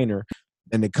trainer,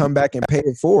 and to come back and pay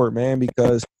it forward, man,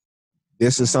 because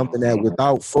this is something that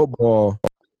without football,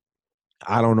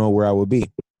 I don't know where I would be.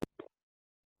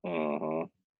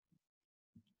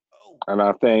 And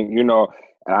I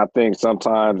think,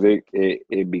 sometimes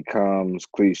it becomes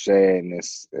cliche, and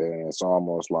it's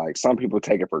almost like some people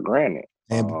take it for granted.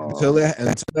 And until it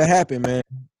happened, man.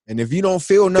 And if you don't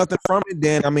feel nothing from it,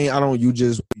 then, I mean, you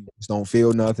just don't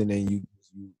feel nothing, and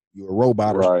you're a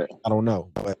robot, or I don't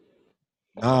know. But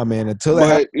nah, man, until it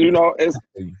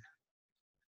happened,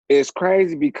 it's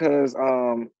crazy because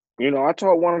I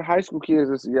told one of the high school kids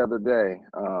this the other day,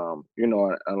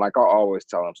 and like I always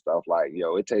tell them stuff like,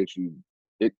 yo,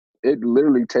 it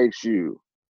literally takes you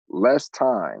less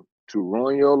time to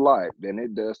ruin your life than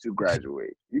it does to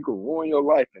graduate. You can ruin your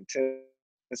life in 10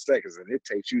 seconds, and it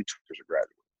takes you 2 years to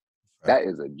graduate. That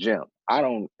is a gem. I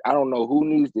don't know who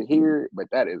needs to hear it, but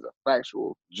that is a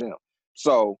factual gem.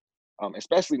 So,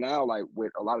 especially now, like,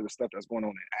 with a lot of the stuff that's going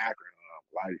on in Akron,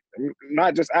 like,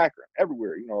 not just Akron,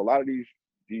 everywhere. A lot of these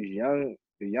young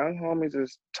homies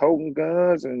is toting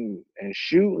guns and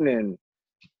shooting, and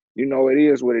it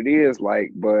is what it is.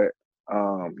 Like, but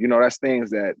that's things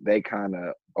that they kind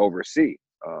of oversee.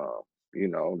 They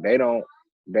don't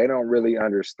really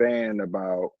understand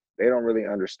about. They don't really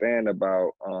understand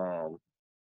about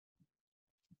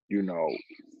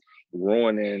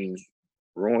ruining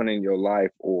your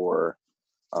life, or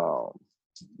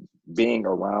being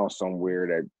around somewhere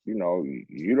that you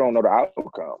don't know the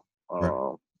outcome.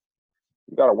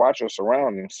 You got to watch your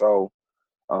surroundings. So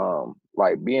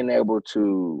like, being able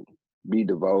to be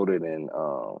devoted and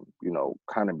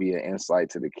kind of be an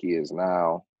insight to the kids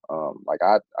now, like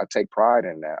I take pride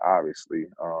in that. Obviously,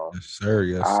 Yes, sir. I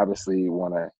Yes. obviously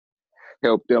want to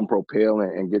help them propel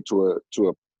and get to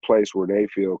a place where they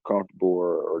feel comfortable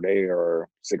or they are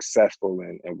successful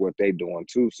in what they doing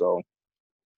too. So,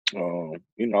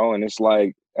 you know, and it's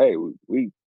like, hey,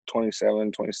 we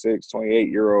 27, 26,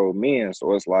 28-year-old men.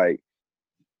 So it's like,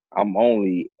 I'm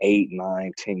only 8,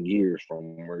 9, 10 years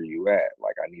from where you at.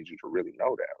 Like, I need you to really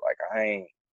know that. Like,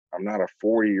 I'm not a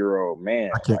 40-year-old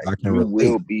man. I Like, can you relate.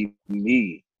 will be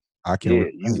me. I can Yeah,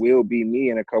 you relate. will be me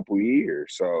in a couple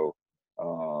years. So,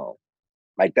 um,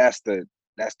 like that's the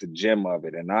gem of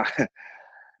it. And I,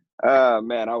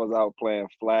 man, I was out playing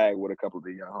flag with a couple of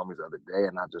the young homies the other day,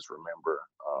 and I just remember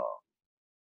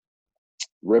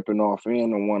ripping off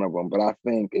into one of them. But I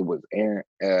think it was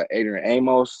Adrian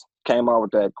Amos came out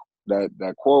with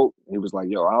that quote. He was like,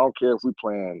 "Yo, I don't care if we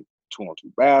playing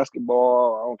 2-on-2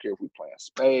 basketball. I don't care if we playing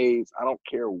spades. I don't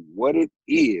care what it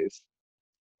is.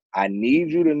 I need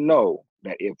you to know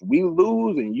that if we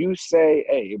lose and you say,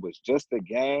 hey, it was just a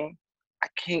game, I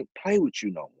can't play with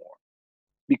you no more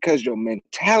because your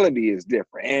mentality is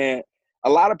different." And a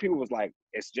lot of people was like,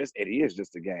 it is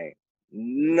just a game.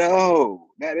 No,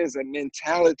 that is a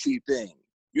mentality thing.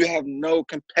 You have no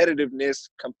competitive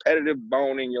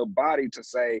bone in your body to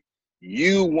say,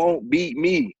 you won't beat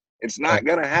me. It's Right. not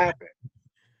gonna happen.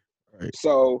 Right.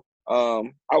 So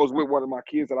I was with one of my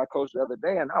kids that I coached the other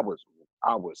day, and I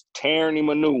was tearing him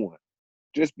a new one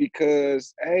just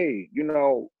because, hey, you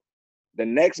know, the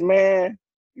next man,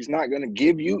 he's not going to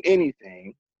give you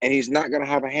anything, and he's not going to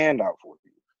have a handout for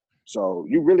you. So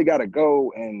you really got to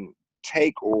go and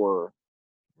take or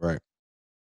Right.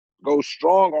 go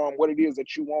strong on what it is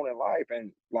that you want in life.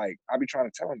 And like I be trying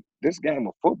to tell him, this game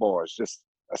of football is just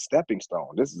a stepping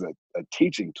stone. This is a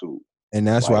teaching tool. And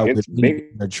that's Like why it's with me bigger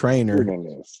being a trainer, than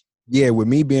this. yeah, with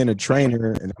me being a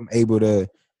trainer and I'm able to,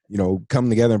 you know, come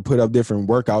together and put up different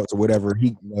workouts or whatever,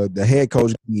 the head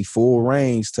coach gives me full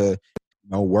range to, you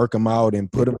know, work them out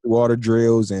and put them through all the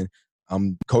drills. And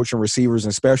I'm coaching receivers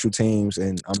and special teams,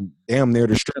 and I'm damn near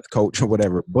the strength coach or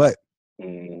whatever. But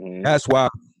Mm-hmm. that's why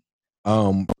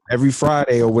every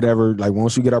Friday or whatever, like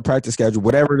once we get our practice schedule,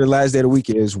 whatever the last day of the week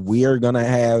is, we are gonna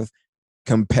have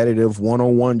competitive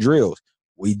one-on-one drills.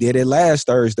 We did it last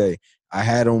Thursday. I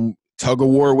had them tug of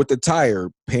war with the tire,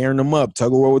 pairing them up,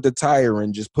 tug of war with the tire,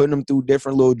 and just putting them through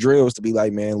different little drills to be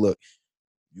like, man, look,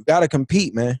 you got to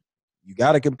compete, man. You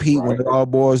got to compete when Right. it all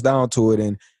boils down to it.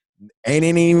 And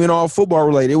ain't even all football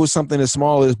related. It was something as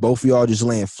small as both of y'all just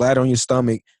laying flat on your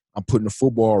stomach. I'm putting the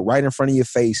football right in front of your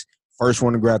face. First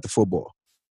one to grab the football.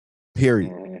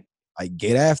 Period. Mm-hmm. Like,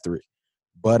 get after it.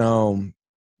 But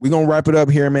we're gonna wrap it up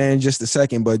here, man, in just a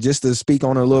second. But just to speak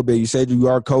on it a little bit, you said you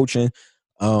are coaching.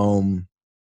 And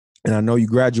I know you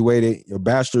graduated. Your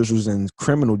bachelor's was in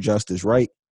criminal justice, right?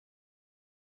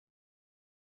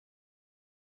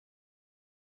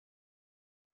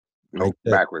 Okay.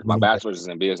 Backwards. My bachelor's is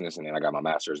in business, and then I got my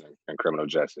master's in criminal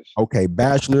justice. Okay,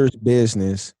 bachelor's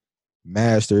business,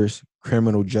 master's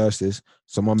criminal justice.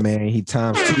 So my man, he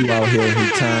times two out here.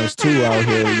 He times two out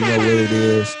here. You know what it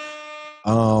is.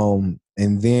 And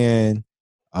then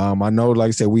I know, like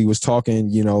I said, we was talking,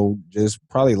 you know, just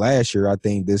probably last year, I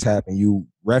think this happened. You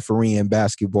refereeing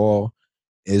basketball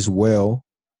as well.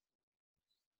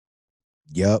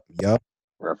 Yep.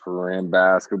 Refereeing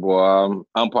basketball,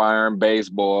 umpiring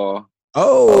baseball.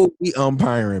 Oh, we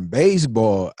umpiring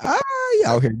baseball. You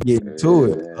out here getting to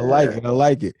it. I like Yeah. it. I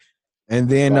like it. And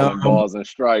then Calling balls and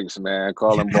strikes, man.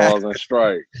 Calling balls and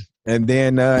strikes. and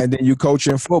then you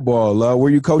coaching football.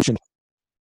 Where you coaching?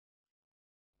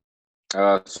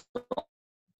 So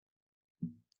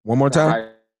One more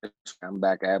time. I'm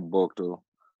back at Bookto.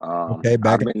 Okay,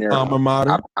 back I've at been there. alma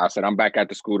mater. I said I'm back at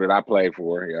the school that I played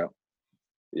for.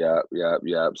 Yep.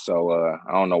 So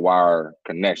I don't know why our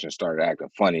connection started acting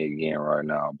funny again right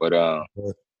now, but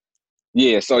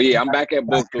yeah. So yeah, I'm back at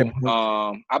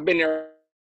Bookto. I've been there.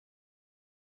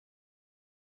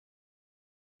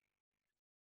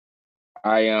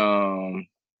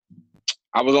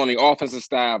 I was on the offensive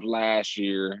staff last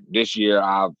year. This year,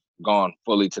 I've gone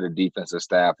fully to the defensive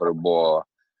staff of the ball,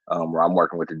 where I'm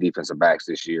working with the defensive backs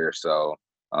this year. So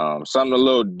something a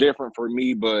little different for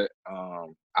me, but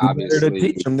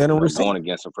obviously, going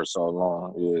against them for so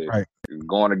long, Right.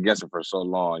 going against them for so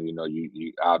long, you know,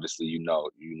 you obviously you know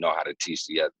how to teach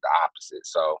the opposite.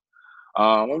 So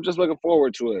I'm just looking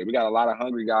forward to it. We got a lot of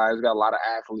hungry guys, we got a lot of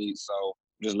athletes, so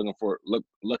just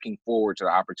looking forward to the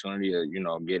opportunity of, you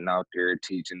know, getting out there,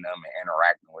 teaching them and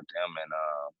interacting with them and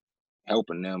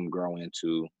helping them grow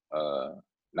into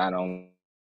not only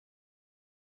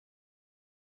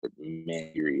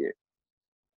men, period.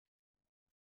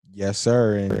 Yes,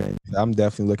 sir. And I'm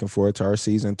definitely looking forward to our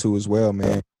season 2 as well,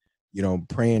 man.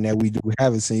 Praying that we do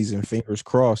have a season, fingers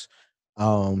crossed.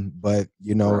 But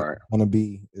Right.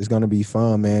 it's gonna be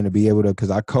fun, man, to be able to,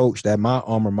 because I coached at my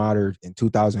alma mater in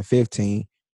 2015.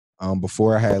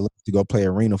 Before I had left to go play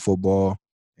arena football,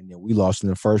 and then we lost in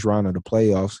the first round of the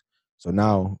playoffs. So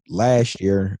now last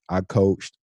year I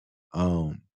coached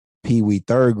Pee Wee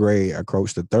third grade. I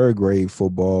coached the third grade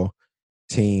football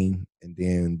team, and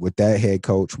then with that head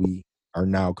coach, we are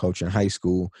now coaching high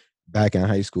school, back in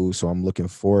high school. So I'm looking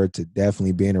forward to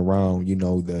definitely being around,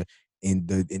 the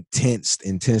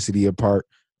intensity of part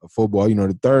of football.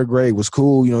 The third grade was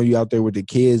cool, you out there with the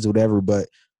kids, whatever, but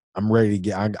I'm ready to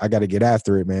get I gotta get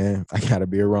after it, man. I gotta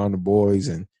be around the boys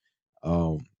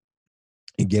um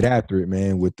and get after it,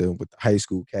 man, with the high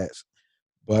school cats.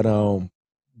 But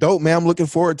dope, man. I'm looking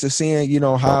forward to seeing,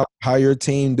 how your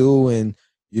team do, and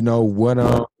what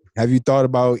have you thought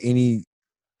about any,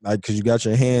 like, because you got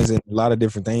your hands in a lot of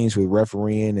different things with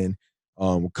refereeing and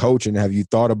coaching. Have you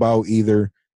thought about either,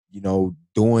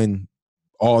 doing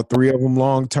all three of them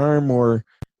long term, or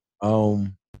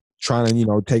trying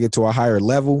to, take it to a higher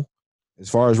level as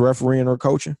far as refereeing or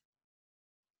coaching?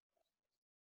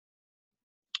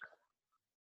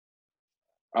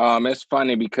 It's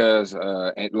funny because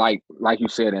like you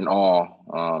said in all,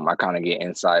 I kind of get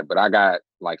insight, but I got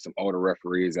like some older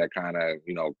referees that kind of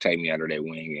take me under their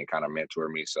wing and kind of mentor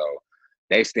me. So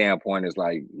their standpoint is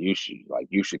like you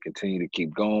should continue to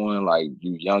keep going. Like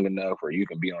you young enough, or you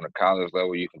can be on a college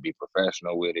level, you can be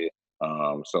professional with it.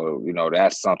 So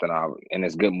that's something and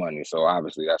it's good money. So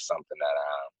obviously that's something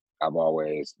that I've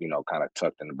always kind of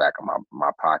tucked in the back of my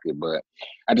pocket, but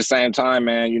at the same time,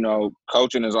 man,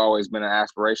 coaching has always been an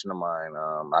aspiration of mine.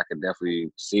 I could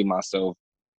definitely see myself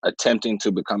attempting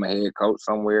to become a head coach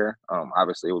somewhere.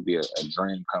 Obviously, it would be a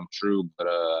dream come true, but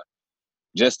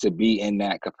just to be in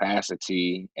that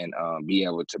capacity and be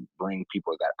able to bring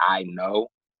people that I know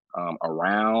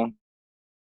around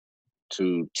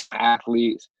to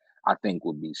athletes, I think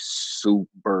would be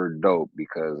super dope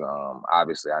because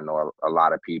obviously I know a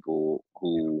lot of people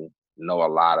who know a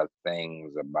lot of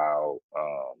things about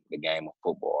the game of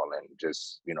football and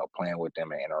just playing with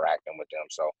them and interacting with them.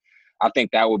 So I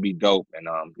think that would be dope, and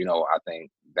I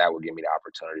think that would give me the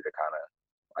opportunity to kind of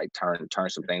like turn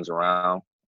some things around.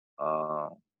 Uh,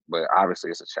 but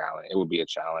obviously, it's a challenge. It would be a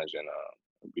challenge, and it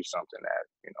would be something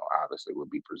that obviously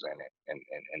would be presented in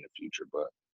the future. But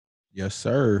Yes,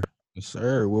 sir. Yes,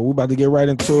 sir. Well, we're about to get right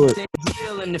into it. Everything's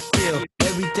real in the field.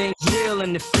 Everything's real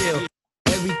in the field.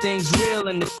 Everything's real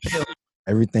in the field.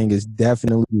 Everything is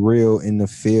definitely real in the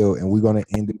field, and we're gonna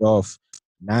end it off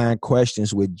 9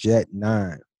 questions with Jet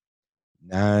 9.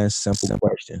 9 simple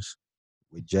questions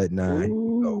with Jet 9.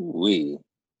 ooh, we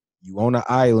You on an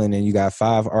island and you got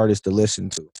 5 artists to listen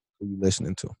to. Who you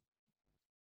listening to?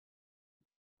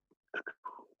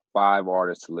 5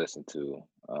 artists to listen to.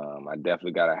 I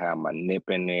definitely gotta have my Nip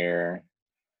in there.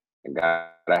 I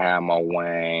gotta have my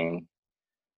Wayne.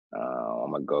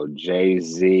 I'm gonna go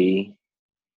Jay-Z.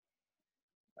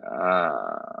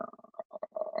 Uh,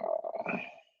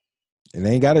 It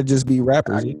ain't gotta just be I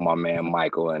rappers. get my man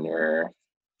Michael in there.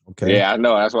 Okay. Yeah, I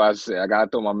know. That's why I said I gotta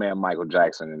throw my man Michael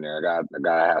Jackson in there. I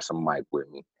gotta have some Mike with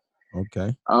me.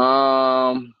 Okay.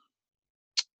 Um,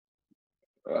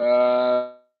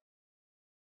 uh,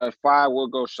 at 5, we'll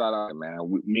go shout out, man.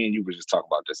 Me and you were just talking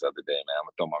about this other day, man. I'm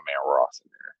gonna throw my man Ross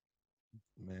in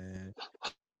there. Man,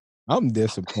 I'm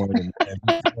disappointed, man.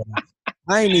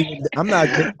 I'm not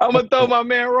I'm gonna throw my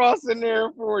man Ross in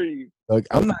there for you. like,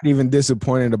 I'm not even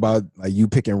disappointed about like you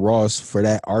picking Ross for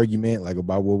that argument, like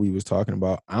about what we was talking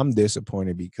about. I'm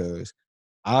disappointed because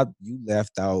you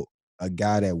left out a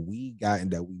guy that we got and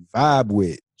that we vibe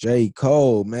with, J.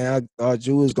 Cole. Man, I thought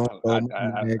you was gonna throw I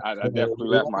definitely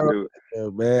left my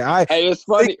dude. man. Hey, it's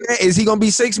funny. Is he gonna be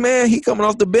 6 man? He coming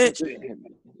off the bench.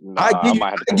 Nah, I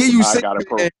give you I six gotta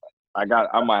man. put. I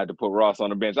might have to put Ross on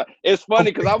the bench. It's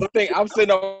funny because I'm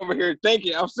sitting over here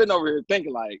thinking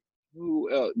like,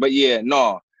 who else? But yeah,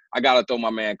 no, I gotta throw my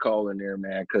man Cole in there,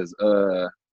 man, because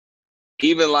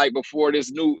even like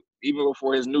even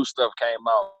before his new stuff came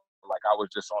out, like I was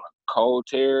just on a Cole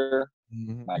tear.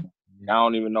 Mhm. Like I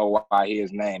don't even know why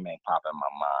his name ain't popping in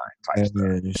my mind type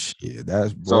stuff. Man, shit,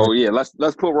 that's boy. So yeah,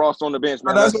 let's put Ross on the bench,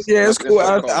 man. It's cool.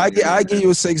 Let's Cole I in there. give you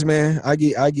a 6 man. I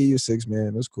give you a 6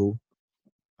 man. That's cool.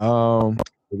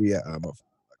 Yeah. All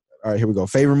right, here we go.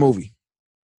 Favorite movie.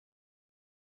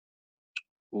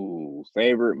 Ooh,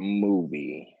 favorite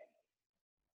movie.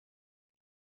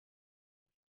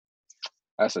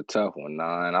 That's a tough one,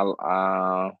 nine.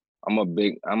 I'm a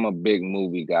big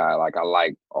movie guy. Like I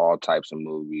like all types of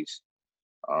movies.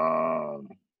 Um,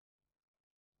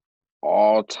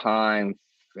 All-time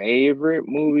favorite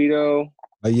movie though.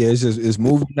 Yeah, it's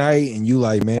movie night, and you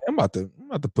like, man, I'm about to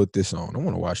put this on. I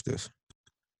want to watch this.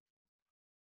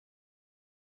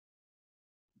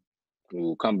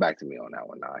 Ooh, come back to me on that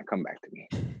one, Nine. Come back to me.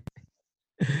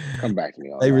 Come back to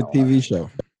me on Favorite that one. TV show?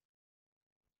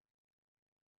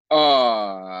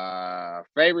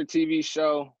 Favorite TV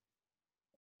show.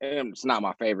 It's not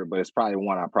my favorite, but it's probably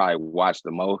one I probably watch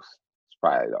the most. It's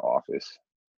probably The Office.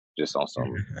 Just on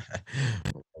some,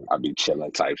 I'll be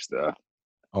chilling type stuff.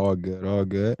 All good, all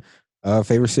good.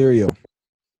 Favorite cereal?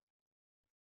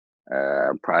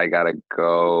 Probably gotta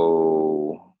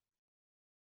go.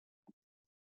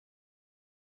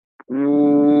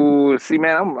 Ooh, see,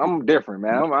 man, I'm different,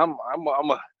 man. I'm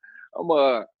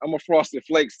a Frosted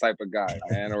Flakes type of guy,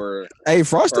 man, or Hey,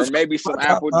 Frosted maybe Flakes, some my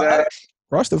top Apple five. Jacks.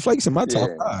 Frosted Flakes in my top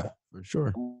Yeah. 5 for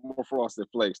sure. I'm a Frosted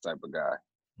Flakes type of guy.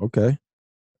 Okay.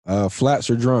 Flats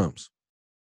or drums?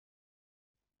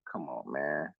 Come on,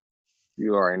 man.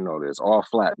 You already know this. All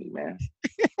flat me, man.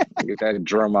 Get that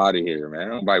drum out of here, man.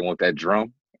 Nobody want that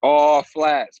drum. All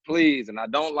flats, please. And I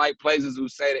don't like places who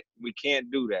say that we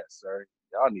can't do that, sir.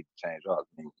 Y'all need to change y'all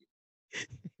thinking.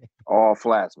 All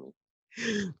flats me.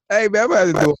 Hey man, I'm gonna have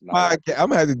to do a Flats, not podcast. I'm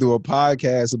gonna have to do a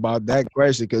podcast about that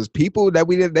question because people that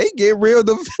they get real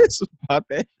defensive about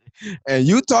that. And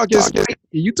you talking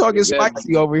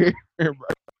spicy over here.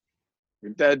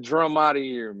 Get that drum out of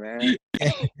here, man.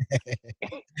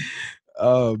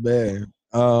 Oh man.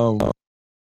 Do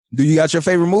you got your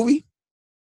favorite movie?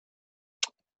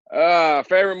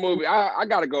 Favorite movie. I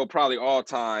gotta go probably all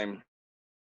time.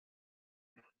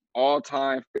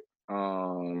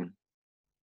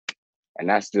 And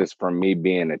that's just from me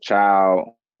being a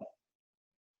child.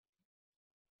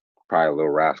 Probably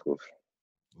Little Rascals.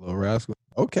 Little Rascal.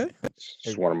 Okay.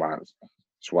 It's one of my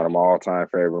all-time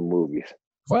favorite movies.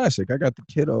 Classic. I got the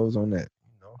kiddos on that.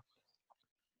 You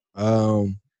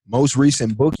know. Most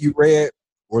recent book you read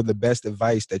or the best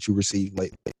advice that you received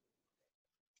lately?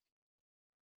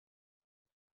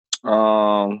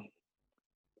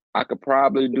 I could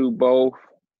probably do both.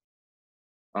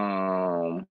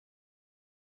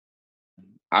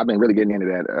 I've been really getting into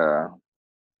that.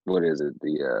 What is it?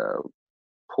 The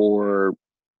Poor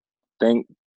Think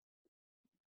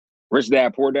Rich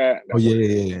Dad Poor Dad. Oh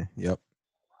yeah. Yep.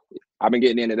 I've been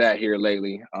getting into that here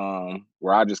lately.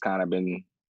 Where I just kind of been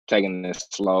taking this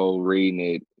slow, reading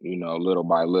it, little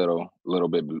by little, a little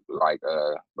bit like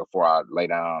before I lay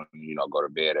down, go to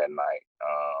bed at night.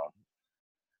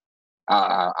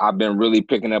 I've been really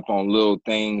picking up on little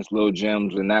things, little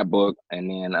gems in that book. And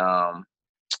then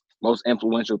most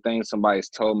influential thing somebody's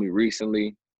told me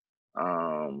recently,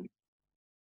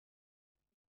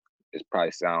 it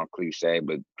probably sound cliche,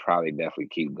 but probably definitely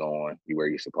keep going. You where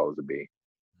you're supposed to be.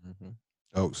 Mm-hmm.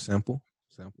 Oh, simple.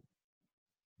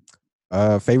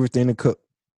 Favorite thing to cook?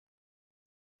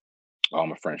 Oh,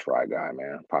 I'm a French fry guy,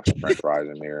 man. Pop some French fries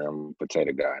in there. I'm a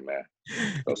potato guy, man.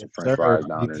 Throw some French fries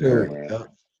down in there, man.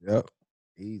 Yep.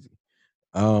 Easy.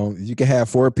 You can have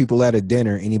 4 people at a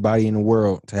dinner, anybody in the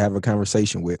world to have a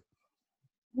conversation with.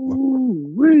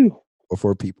 Ooh-wee. Or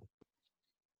 4 people.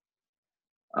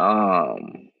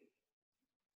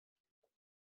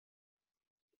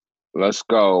 Let's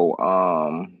go.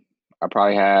 I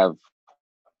probably have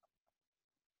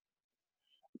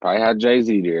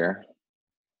Jay-Z there.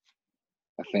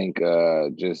 I think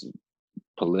just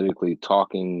politically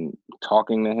talking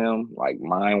to him, like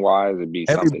mind-wise, it'd be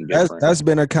something different. That's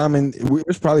been a common.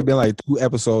 There's probably been like 2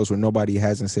 episodes where nobody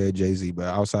hasn't said Jay-Z, but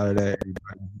outside of that,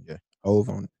 everybody, yeah, Hov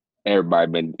on it.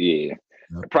 Everybody been, yeah.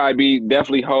 Yep. Probably be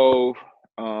definitely Hov.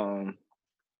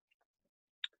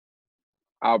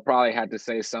 I'll probably have to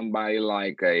say somebody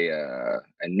like a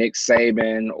Nick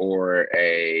Saban or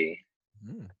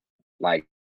like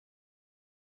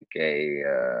a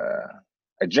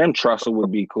Jim Tressel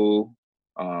would be cool.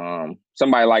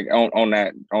 Somebody like on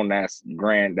that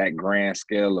grand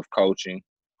scale of coaching.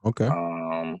 Okay.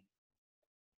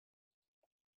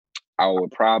 I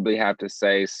would probably have to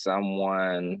say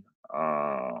someone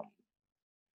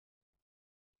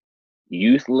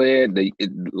youth led, the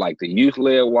youth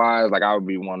led wise, like I would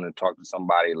be wanting to talk to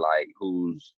somebody like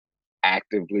who's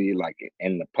actively like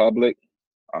in the public.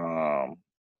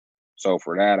 So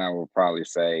for that, I would probably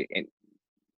say it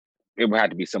would have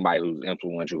to be somebody who's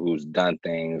influential, who's done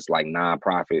things like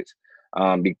nonprofits.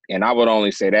 And I would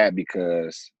only say that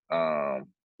because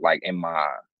like in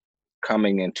my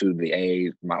coming into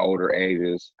my older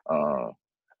ages,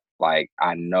 like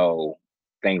I know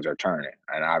things are turning,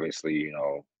 and obviously,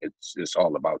 it's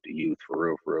all about the youth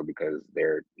for real, because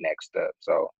they're next up.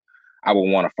 So I would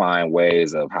want to find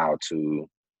ways of how to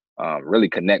really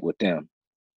connect with them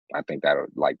I think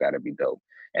that'd be dope.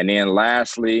 And then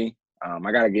lastly,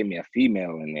 I gotta get me a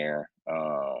female in there.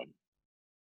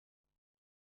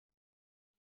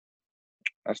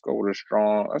 Let's go with a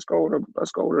strong. Let's go with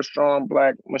a strong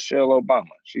black Michelle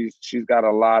Obama. She's got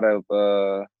a lot of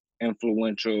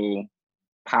influential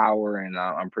power, and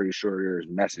I'm pretty sure there's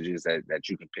messages that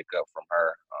you can pick up from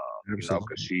her. Because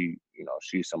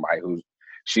she's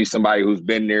somebody who's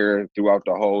been there throughout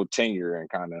the whole tenure, and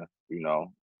kind of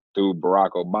through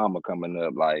Barack Obama coming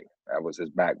up, like that was his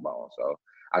backbone. So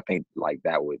I think like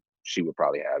she would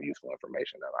probably have useful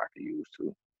information that I could use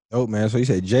too. Oh man, so you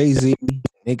said Jay-Z,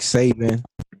 Nick Saban,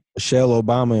 Michelle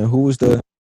Obama, and who was the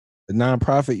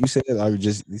nonprofit you said? Or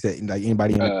you said like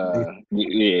anybody?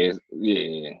 Yeah,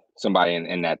 somebody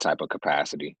in that type of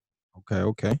capacity.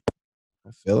 Okay,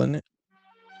 I'm feeling it.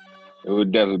 It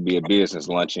would definitely be a business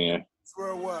luncheon.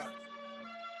 Worldwide.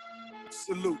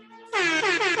 Salute.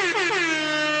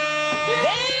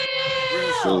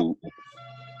 So,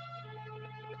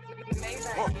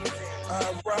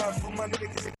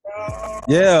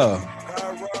 yeah,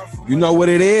 you know what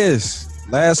it is.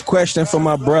 Last question for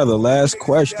my brother. Last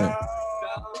question.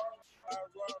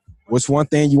 What's one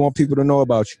thing you want people to know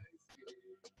about you?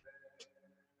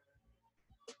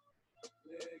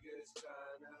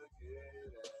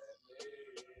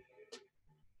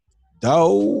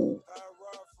 Dope.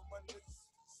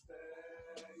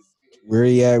 Where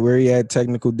he at?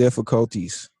 Technical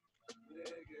difficulties.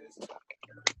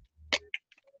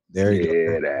 There you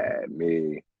go. That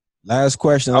me. Last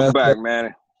question. I'm back,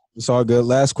 man. It's all good.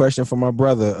 Last question for my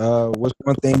brother. What's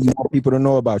one thing you want people to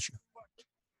know about you?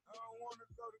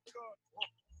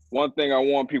 One thing I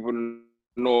want people to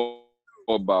know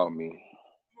about me.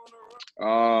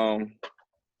 I'm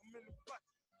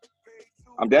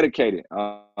dedicated.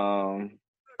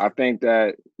 I think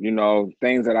that,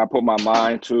 things that I put my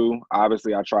mind to,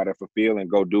 obviously I try to fulfill and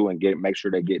go do and make sure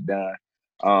they get done.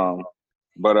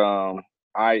 But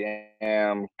I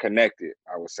am connected.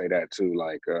 I would say that too.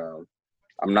 Like,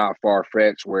 I'm not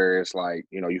far-fetched where it's like,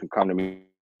 you can come to me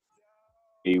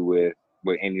with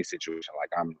any situation.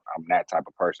 Like I'm that type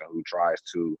of person who tries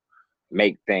to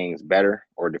make things better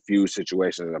or diffuse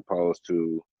situations as opposed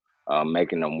to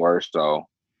making them worse. So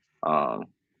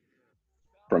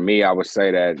for me, I would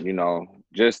say that,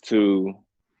 just to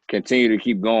continue to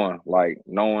keep going, like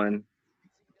knowing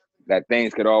that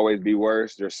things could always be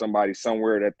worse. There's somebody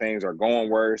somewhere that things are going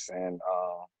worse. And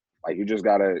like you just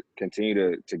gotta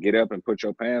continue to get up and put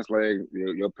your pants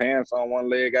on one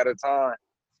leg at a time.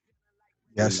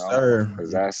 Yes, sir.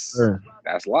 Because that's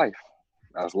life.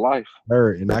 That's life.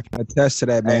 Sir, and I can attest to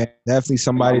that, man. Definitely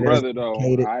somebody that's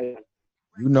dedicated.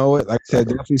 You know it. Like I said,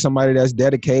 definitely somebody that's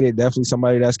dedicated. Definitely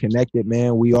somebody that's connected,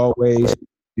 man. We always,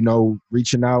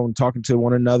 reaching out and talking to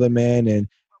one another, man. And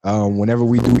whenever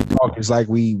we do talk, it's like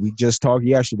we just talked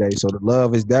yesterday. So the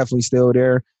love is definitely still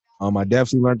there. I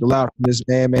definitely learned a lot from this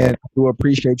man, man. I do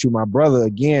appreciate you, my brother,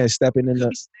 again, stepping in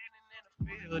the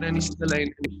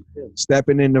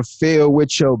field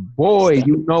with your boy.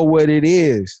 You know what it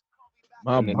is.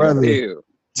 My brother,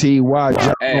 T.Y.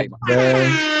 Jones, hey,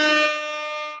 man.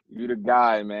 You the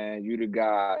guy, man. You the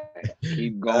guy.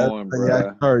 Keep going,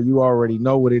 bro. Sir, you already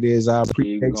know what it is. I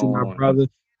appreciate you, my brother.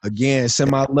 Again,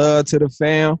 send my love to the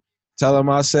fam. Tell them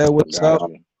I said what's up.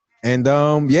 And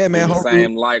yeah, man.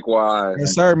 Same likewise.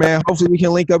 Yes, sir, man. Hopefully we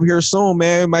can link up here soon,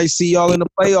 man. We might see y'all in the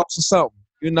playoffs or something.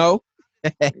 Yeah,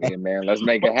 man. Let's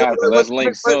make it happen. Let's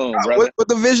link soon, brother. What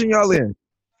division y'all in?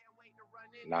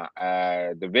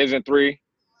 Division 3,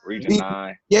 Region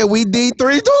 9. Yeah, we D3 too.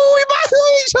 We about to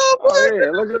each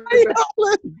other.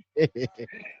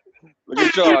 Look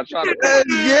at y'all trying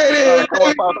to come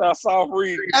up out that South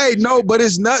region. Hey, no, but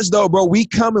it's nuts though, bro. We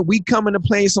coming to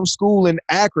play some school in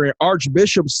Akron,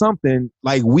 Archbishop something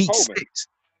like week 6.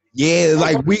 Yeah,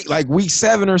 like week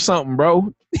 7 or something,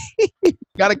 bro.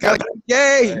 gotta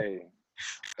yay.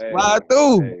 Fly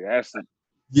through.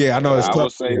 Yeah, I know it's tough. I will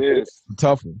say this.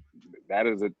 Tough one. That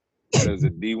is a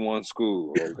D1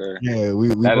 school, okay? Yeah,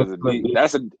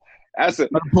 that's a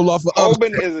pull off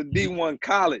Auburn is a D1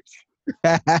 college.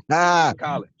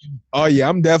 College. Oh yeah,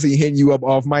 I'm definitely hitting you up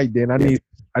off mic then. I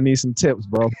need some tips,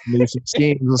 bro. I need some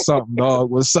schemes or something, dog.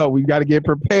 What's up? We gotta get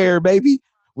prepared, baby.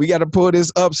 We gotta pull this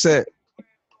upset.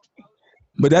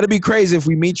 But that'd be crazy if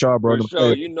we meet y'all, bro. For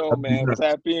sure, man.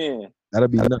 Tap in. That'll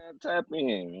be nuts. Tap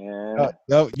in, man.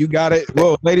 You got it.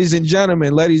 Well, ladies and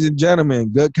gentlemen,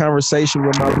 good conversation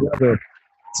with my brother,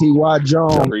 T.Y.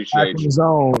 Jones. Appreciate you.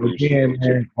 Zone. Again,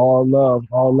 man. All love,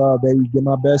 baby. Give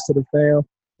my best to the fam.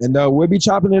 And we'll be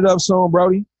chopping it up soon,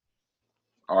 Brody.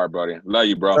 All right, buddy. Love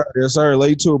you, bro. Yes, sir.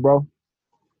 Love you too, bro.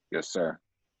 Yes, sir.